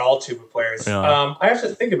know about all tuba players. Yeah. I have to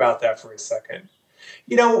think about that for a second.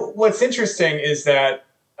 You know, what's interesting is that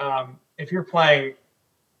if you're playing,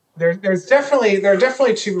 there are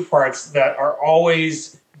definitely tuba parts that are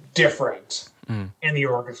always different in the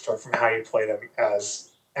orchestra from how you play them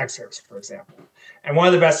as excerpts, for example. And one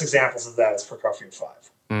of the best examples of that is Prokofiev 5.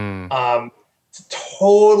 It's a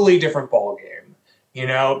totally different ball game, you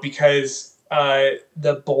know, because the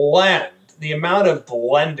amount of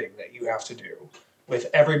blending that you have to do with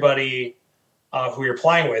everybody who you're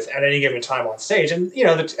playing with at any given time on stage. And, you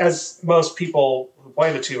know, as most people who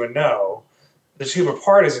play the tuba know, the tuba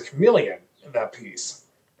part is a chameleon in that piece.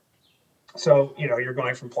 So, you know, you're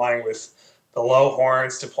going from playing with the low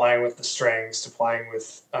horns to playing with the strings to playing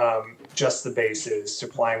with just the basses to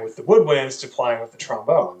playing with the woodwinds to playing with the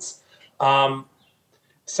trombones.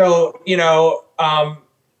 So, you know,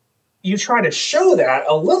 you try to show that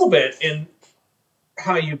a little bit in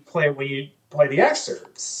how you play when you play the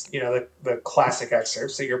excerpts, you know, the classic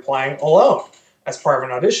excerpts that you're playing alone as part of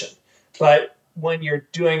an audition. But when you're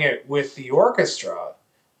doing it with the orchestra,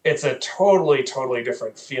 it's a totally, totally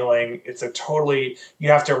different feeling. You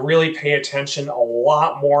have to really pay attention a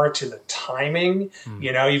lot more to the timing.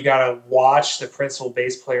 You know, you've got to watch the principal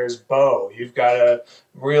bass player's bow. You've got to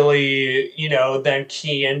really, you know, then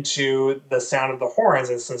key into the sound of the horns.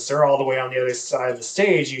 And since they're all the way on the other side of the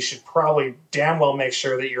stage, you should probably damn well make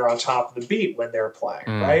sure that you're on top of the beat when they're playing,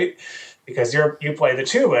 right? Because you play the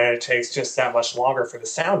tuba and it takes just that much longer for the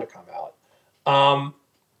sound to come out.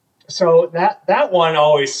 So that one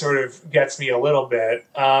always sort of gets me a little bit.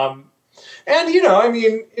 And, you know, I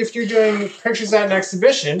mean, if you're doing pictures at an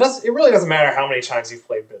exhibition, it really doesn't matter how many times you've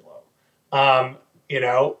played Bidlow. You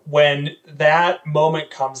know, when that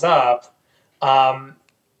moment comes up,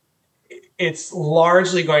 it's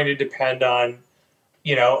largely going to depend on,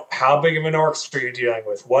 you know, how big of an orchestra you're dealing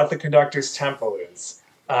with, what the conductor's tempo is,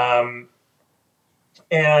 and,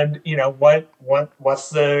 you know, what's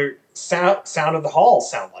the sound of the hall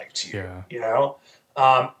sound like to you, you know?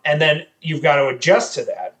 And then you've got to adjust to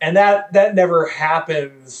that. And that never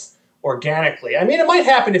happens organically. I mean, it might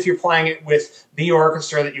happen if you're playing it with the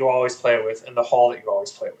orchestra that you always play it with and the hall that you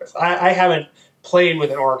always play it with. I haven't played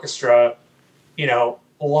with an orchestra, you know,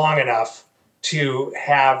 long enough to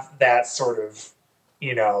have that sort of,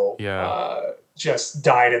 you know, just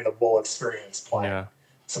died in the bull experience playing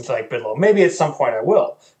something like Bidlow. Maybe at some point I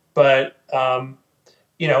will. But,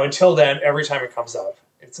 you know, until then, every time it comes up,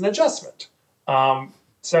 it's an adjustment.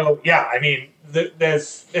 So, yeah, I mean,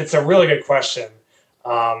 it's a really good question.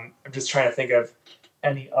 I'm just trying to think of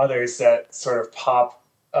any others that sort of pop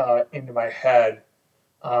into my head.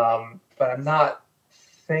 But I'm not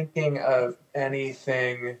thinking of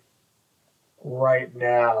anything right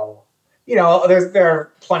now. You know, there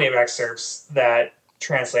are plenty of excerpts that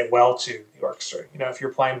translate well to the orchestra. You know, if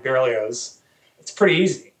you're playing Berlioz, it's pretty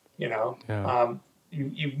easy, you know.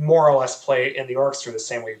 You more or less play in the orchestra the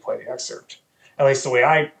same way you play the excerpt. At least the way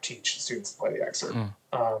I teach students to play the excerpt.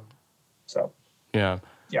 So yeah,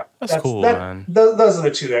 that's cool, man. Those are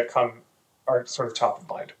the two that are sort of top of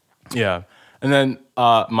mind. Yeah, and then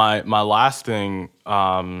my last thing,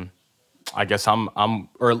 I guess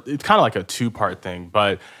or it's kind of like a two-part thing,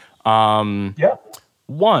 but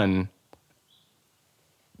one,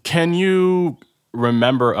 can you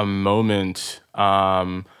remember a moment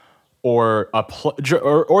or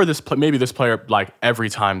maybe this player, like every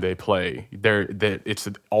time they play, it's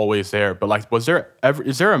always there, but like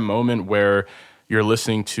is there a moment where you're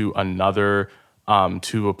listening to another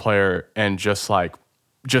tuba player and just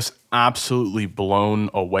absolutely blown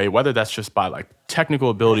away, whether that's just by like technical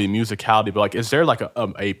ability, musicality, but like is there like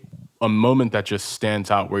a moment that just stands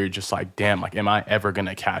out where you're just like, damn, like am I ever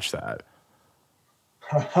gonna catch that?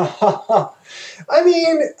 I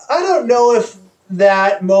mean, I don't know if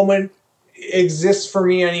that moment exists for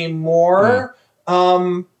me anymore.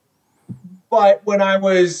 But when I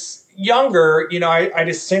was younger, you know, I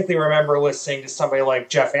distinctly remember listening to somebody like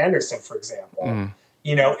Jeff Anderson, for example.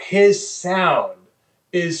 You know, his sound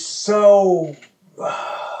is so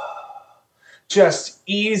just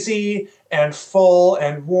easy and full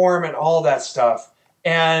and warm and all that stuff.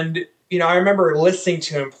 And, you know, I remember listening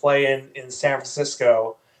to him play in San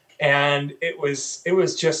Francisco, and it was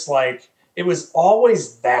just like, it was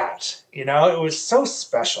always that, you know, it was so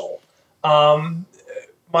special. One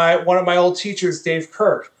of my old teachers, Dave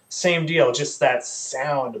Kirk, same deal. Just that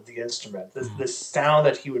sound of the instrument, the sound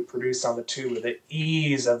that he would produce on the tuba, the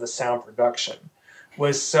ease of the sound production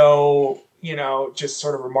was so, just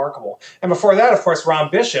sort of remarkable. And before that, of course,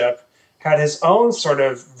 Ron Bishop had his own sort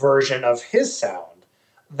of version of his sound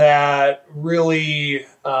that really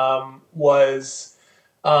was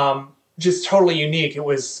just totally unique. It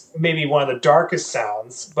was maybe one of the darkest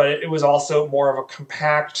sounds, but it was also more of a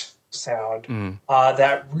compact sound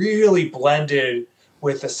that really blended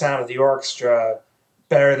with the sound of the orchestra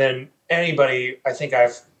better than anybody I think I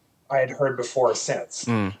had heard before or since.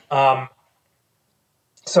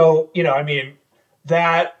 So,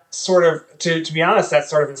 that sort of, to be honest, that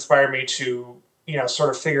sort of inspired me to, sort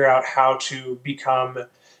of figure out how to become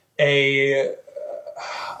a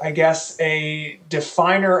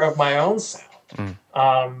definer of my own sound.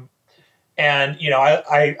 And,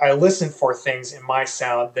 I listen for things in my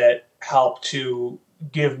sound that help to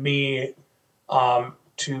give me,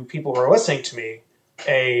 to people who are listening to me,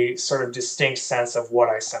 a sort of distinct sense of what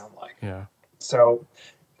I sound like. Yeah. So,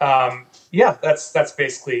 that's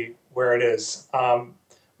basically where it is.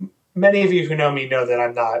 Many of you who know me know that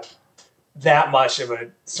I'm not that much of a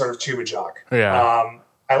sort of tuba jock. Yeah.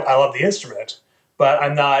 I love the instrument, but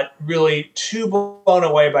I'm not really too blown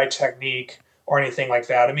away by technique or anything like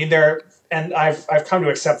that. I mean, I've come to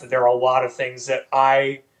accept that there are a lot of things that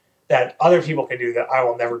other people can do that I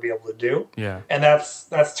will never be able to do. Yeah. And that's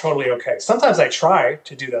totally okay. Sometimes I try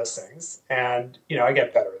to do those things and, I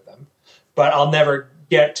get better at them, but I'll never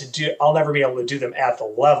be able to do them at the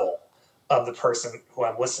level of the person who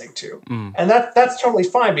I'm listening to. And that's totally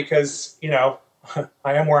fine because, I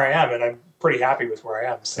am where I am and I'm pretty happy with where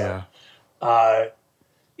I am. So,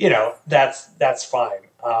 that's fine.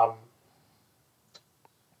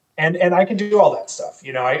 And I can do all that stuff.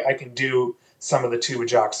 I can do some of the tuba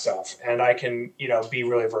jock stuff and I can, be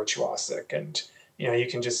really virtuosic and, you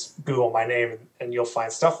can just Google my name and you'll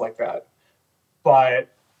find stuff like that. But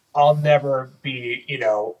I'll never be,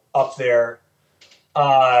 up there,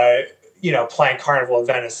 playing Carnival of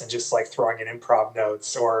Venice and just like throwing in improv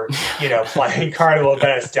notes or, playing Carnival of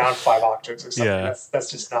Venice down 5 octaves or something. Yeah.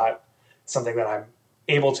 That's just not something that I'm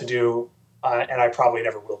able to do. And I probably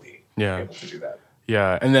never will be able to do that.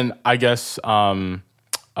 Yeah. And then I guess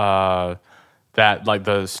that like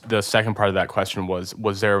the second part of that question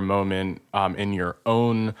was there a moment in your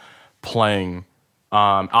own playing?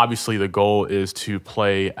 Obviously the goal is to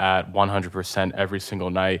play at 100% every single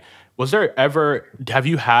night. Have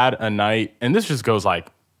you had a night, and this just goes like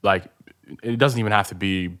it doesn't even have to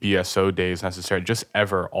be BSO days necessarily, just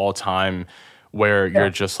ever, all time, where you're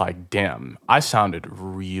just like, damn, I sounded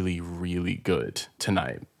really, really good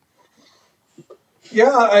tonight?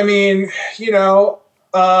 Yeah, I mean, there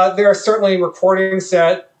are certainly recordings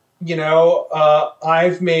that,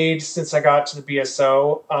 I've made since I got to the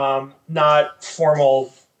BSO, not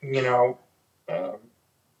formal,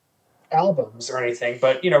 albums or anything,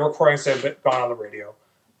 but, recordings that have gone on the radio,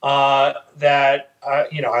 that,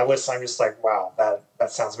 I listen, I'm just like, wow,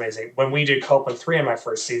 that sounds amazing. When we did Copeland 3 in my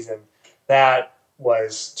first season, that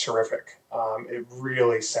was terrific. It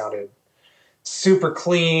really sounded super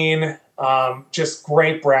clean, just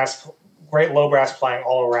great low brass playing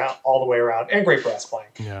all the way around, and great brass playing.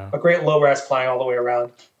 Yeah. But great low brass playing all the way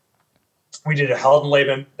around. We did a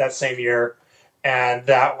Heldenleben that same year, and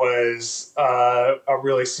that was a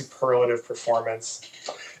really superlative performance.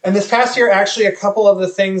 And this past year, actually, a couple of the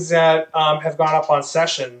things that have gone up on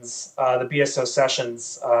sessions, the BSO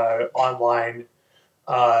sessions online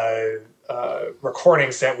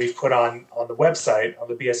recordings that we've put on the website, on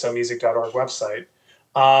the bsomusic.org website.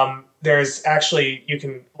 There's actually, you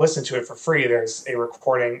can listen to it for free. There's a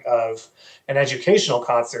recording of an educational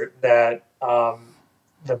concert that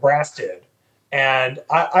the brass did. And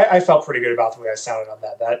I felt pretty good about the way I sounded on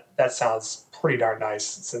that. That sounds pretty darn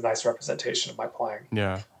nice. It's a nice representation of my playing.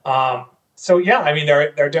 Yeah. So yeah, I mean,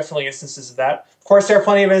 there are definitely instances of that. Of course, there are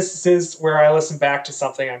plenty of instances where I listen back to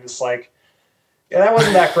something, I'm just like, yeah, that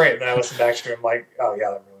wasn't that great. And then I listen back to it, I'm like, oh yeah,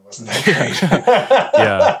 that really wasn't that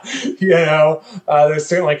great. Yeah. There's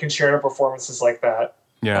certainly concerto performances like that.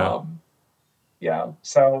 Yeah.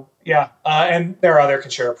 So yeah. And there are other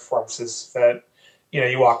concerto performances that,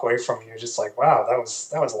 you walk away from and you're just like, wow, that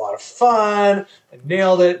was a lot of fun. I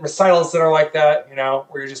nailed it. Recitals that are like that,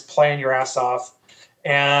 where you're just playing your ass off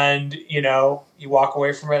and, you walk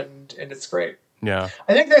away from it and it's great. Yeah.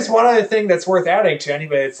 I think there's one other thing that's worth adding to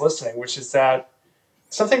anybody that's listening, which is that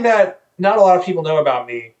something that not a lot of people know about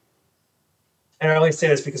me, and I only say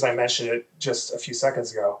this because I mentioned it just a few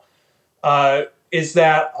seconds ago, is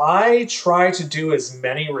that I try to do as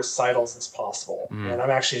many recitals as possible. And I'm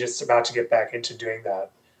actually just about to get back into doing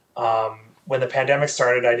that. when the pandemic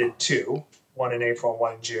started, I did two, one in April and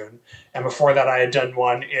one in June. And before that, I had done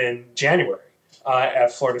one in January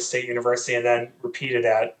at Florida State University, and then repeated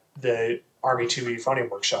at the Army Tuba and Euphonium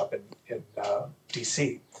workshop in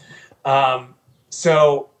DC.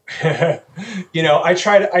 So, I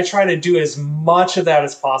try to do as much of that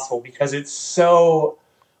as possible because it's so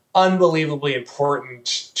unbelievably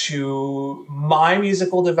important to my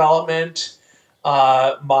musical development,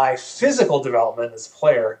 my physical development as a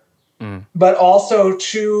player, but also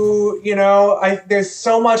to, there's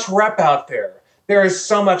so much rep out there. There is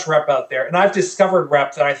so much rep out there. And I've discovered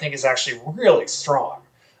rep that I think is actually really strong.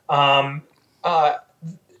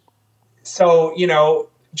 So,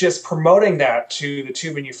 just promoting that to the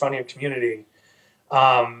tuba and euphonium community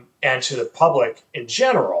and to the public in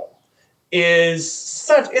general it's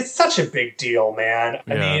such a big deal, man.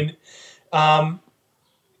 Yeah. I mean,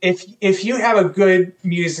 if you have a good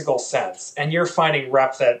musical sense and you're finding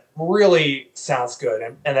rep that really sounds good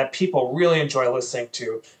and that people really enjoy listening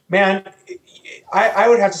to, man, I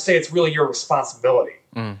would have to say it's really your responsibility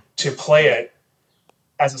to play it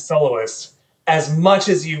as a soloist as much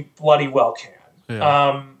as you bloody well can.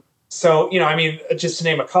 Yeah. So, just to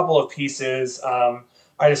name a couple of pieces,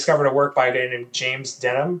 I discovered a work by a guy named James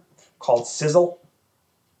Denham called Sizzle.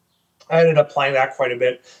 I ended up playing that quite a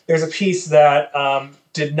bit. There's a piece that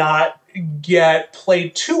did not get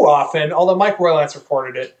played too often, although Mike Roylance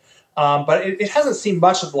recorded it. But it hasn't seen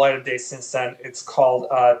much of the light of day since then. It's called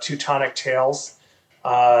Teutonic Tales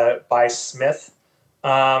by Smith.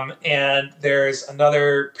 And there's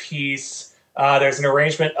another piece. There's an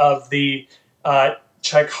arrangement of the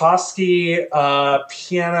Tchaikovsky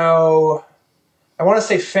piano. I want to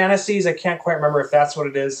say Fantasies. I can't quite remember if that's what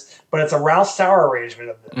it is, but it's a Ralph Sauer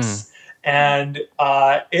arrangement of this. And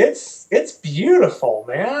it's beautiful,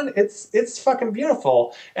 man. It's fucking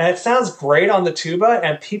beautiful. And it sounds great on the tuba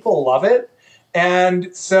and people love it.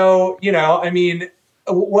 And so,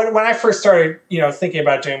 when I first started, thinking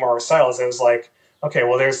about doing more recitals, it was like, okay,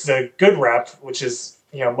 well, there's the good rep, which is,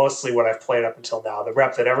 mostly what I've played up until now, the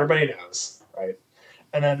rep that everybody knows, right?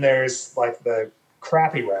 And then there's like the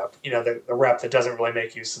crappy rep, the rep that doesn't really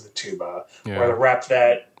make use of the tuba, or the rep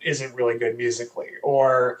that isn't really good musically,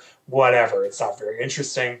 or whatever. It's not very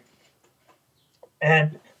interesting.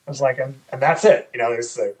 And I was like, and that's it.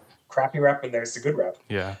 There's the crappy rep and there's the good rep.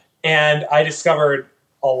 Yeah. And I discovered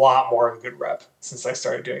a lot more of the good rep since I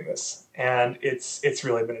started doing this. And it's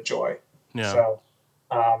really been a joy. Yeah. So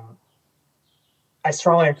I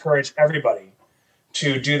strongly encourage everybody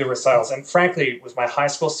to do the recitals. And frankly, with my high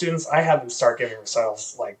school students, I had them start giving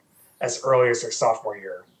recitals like as early as their sophomore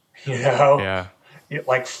year, Yeah.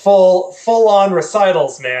 Like full on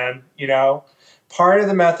recitals, man, Part of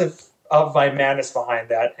the method of my madness behind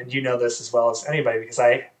that, and you know this as well as anybody, because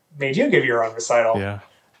I made you give your own recital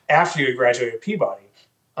after you had graduated Peabody.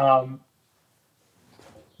 The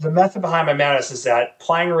method behind my madness is that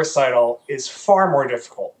playing a recital is far more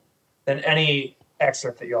difficult than any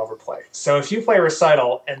excerpt that you'll ever play. So if you play a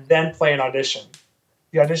recital and then play an audition,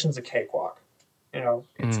 the audition's a cakewalk.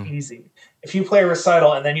 It's easy. If you play a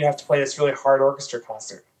recital and then you have to play this really hard orchestra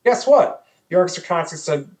concert, guess what? The orchestra concert's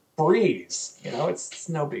a breeze. It's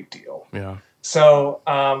no big deal. Yeah. So,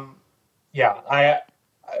 I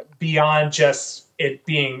beyond just it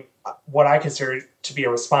being what I consider to be a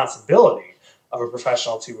responsibility of a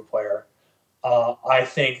professional tuba player, I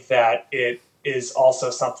think that it is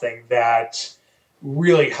also something that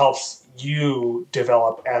really helps you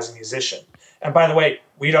develop as a musician. And by the way,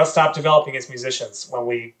 we don't stop developing as musicians when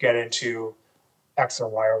we get into X or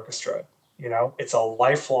Y orchestra. It's a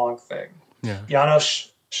lifelong thing. Yeah.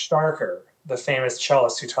 Janos Starker, the famous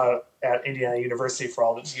cellist who taught at Indiana University for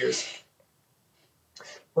all these years,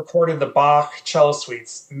 recorded the Bach cello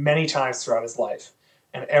suites many times throughout his life.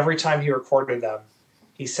 And every time he recorded them,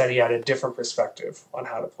 he said he had a different perspective on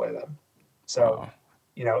how to play them. So,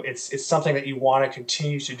 it's something that you want to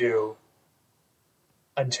continue to do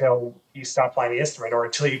until you stop playing the instrument or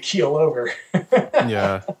until you keel over.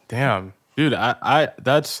 Yeah. Damn. Dude,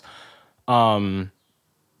 that's I'm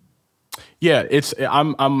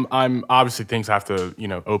obviously things have to,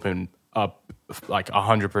 open up like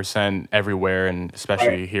 100% everywhere, and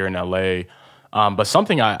especially here in LA. But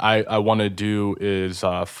something I want to do is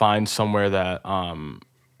find somewhere that,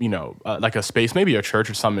 like a space, maybe a church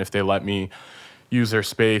or something, if they let me use their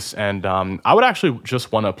space. And I would actually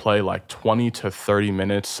just want to play like 20 to 30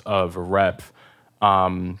 minutes of rep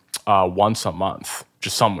once a month,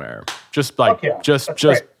 just somewhere. Just like, just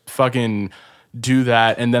fucking do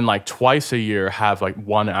that. And then like twice a year have like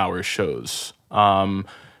 1 hour shows.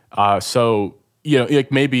 So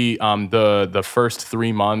like maybe the first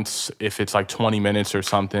 3 months, if it's like 20 minutes or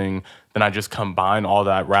something, then I just combine all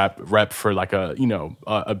that rep for like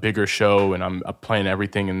a bigger show, and I'm playing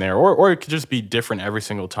everything in there, or it could just be different every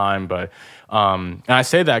single time. But and I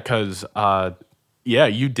say that because yeah,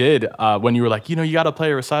 you did when you were like, you got to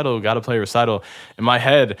play a recital, In my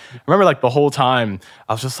head, I remember like the whole time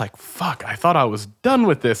I was just like, fuck, I thought I was done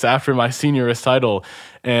with this after my senior recital.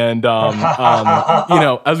 And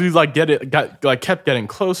as we like kept getting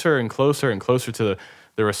closer and closer and closer to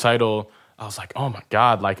the recital, I was like, oh my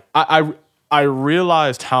God, like I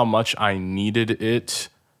realized how much I needed it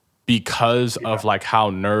because of like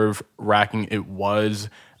how nerve wracking it was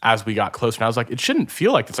as we got closer. And I was like, it shouldn't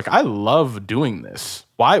feel like this. Like, I love doing this.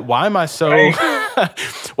 Why am I so,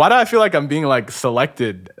 why do I feel like I'm being like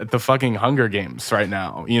selected at the fucking Hunger Games right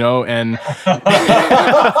now, And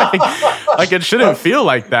like it shouldn't feel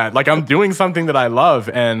like that. Like I'm doing something that I love.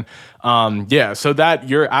 And so that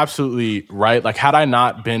you're absolutely right. Like had I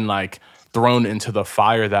not been like thrown into the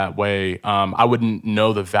fire that way, I wouldn't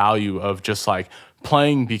know the value of just like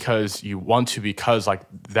playing because you want to, because like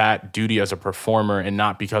that duty as a performer, and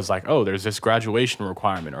not because like, oh, there's this graduation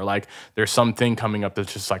requirement, or like there's something coming up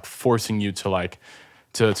that's just like forcing you to like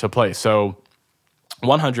to play. So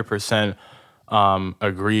 100%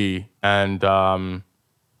 agree. And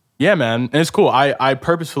yeah, man, and it's cool. I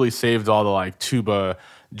purposefully saved all the like tuba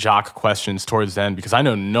jock questions towards the end because I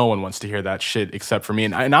know no one wants to hear that shit except for me.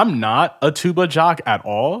 And I'm not a tuba jock at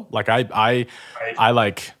all. Like I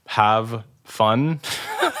like have fun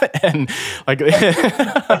and like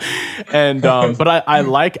and but I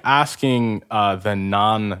like asking the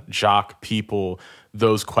non-jock people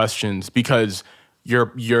those questions, because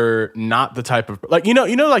you're not the type of like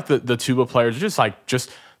like the tuba players,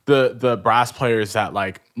 just the brass players that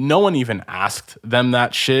like no one even asked them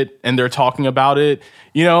that shit and they're talking about it,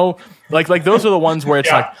 like those are the ones where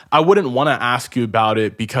it's like I wouldn't want to ask you about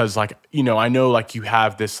it because like I know like you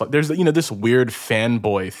have this like, there's this weird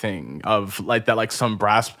fanboy thing of like that like some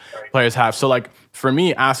brass players have. So like for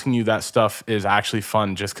me, asking you that stuff is actually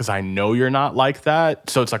fun just because I know you're not like that.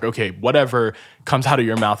 So it's like, okay, whatever comes out of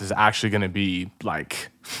your mouth is actually going to be like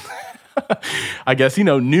I guess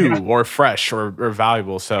new or fresh or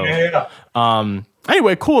valuable. So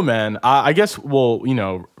anyway, cool, man. I guess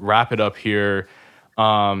we'll wrap it up here.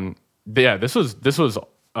 Yeah, this was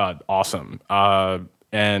awesome.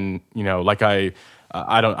 And like I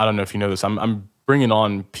don't know if you know this. I'm bringing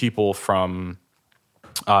on people from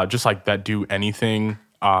just like that do anything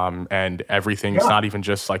and everything. It's not even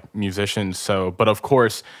just like musicians. So, but of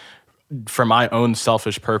course, for my own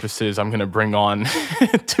selfish purposes, I'm gonna bring on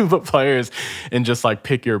tuba players and just like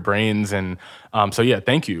pick your brains. And so yeah,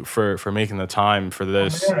 thank you for making the time for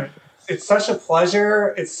this. Oh, it's such a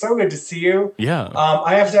pleasure. It's so good to see you. Yeah.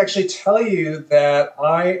 I have to actually tell you that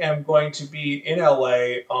I am going to be in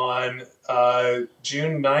LA on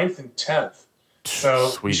June 9th and 10th. So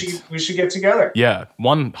Sweet. we should get together. Yeah,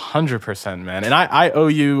 100%, man. And I owe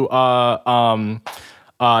you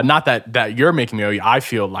not that you're making me owe you. I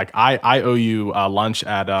feel like I owe you lunch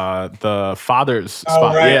at the Father's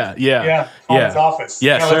spot. Right. Yeah. Father's office.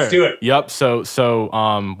 Yeah, sir. Let's do it. Yep. So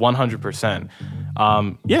 100%.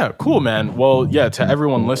 Yeah, cool, man. Well, yeah, to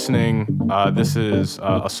everyone listening, this is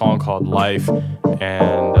a song called Life,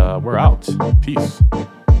 and we're out. Peace.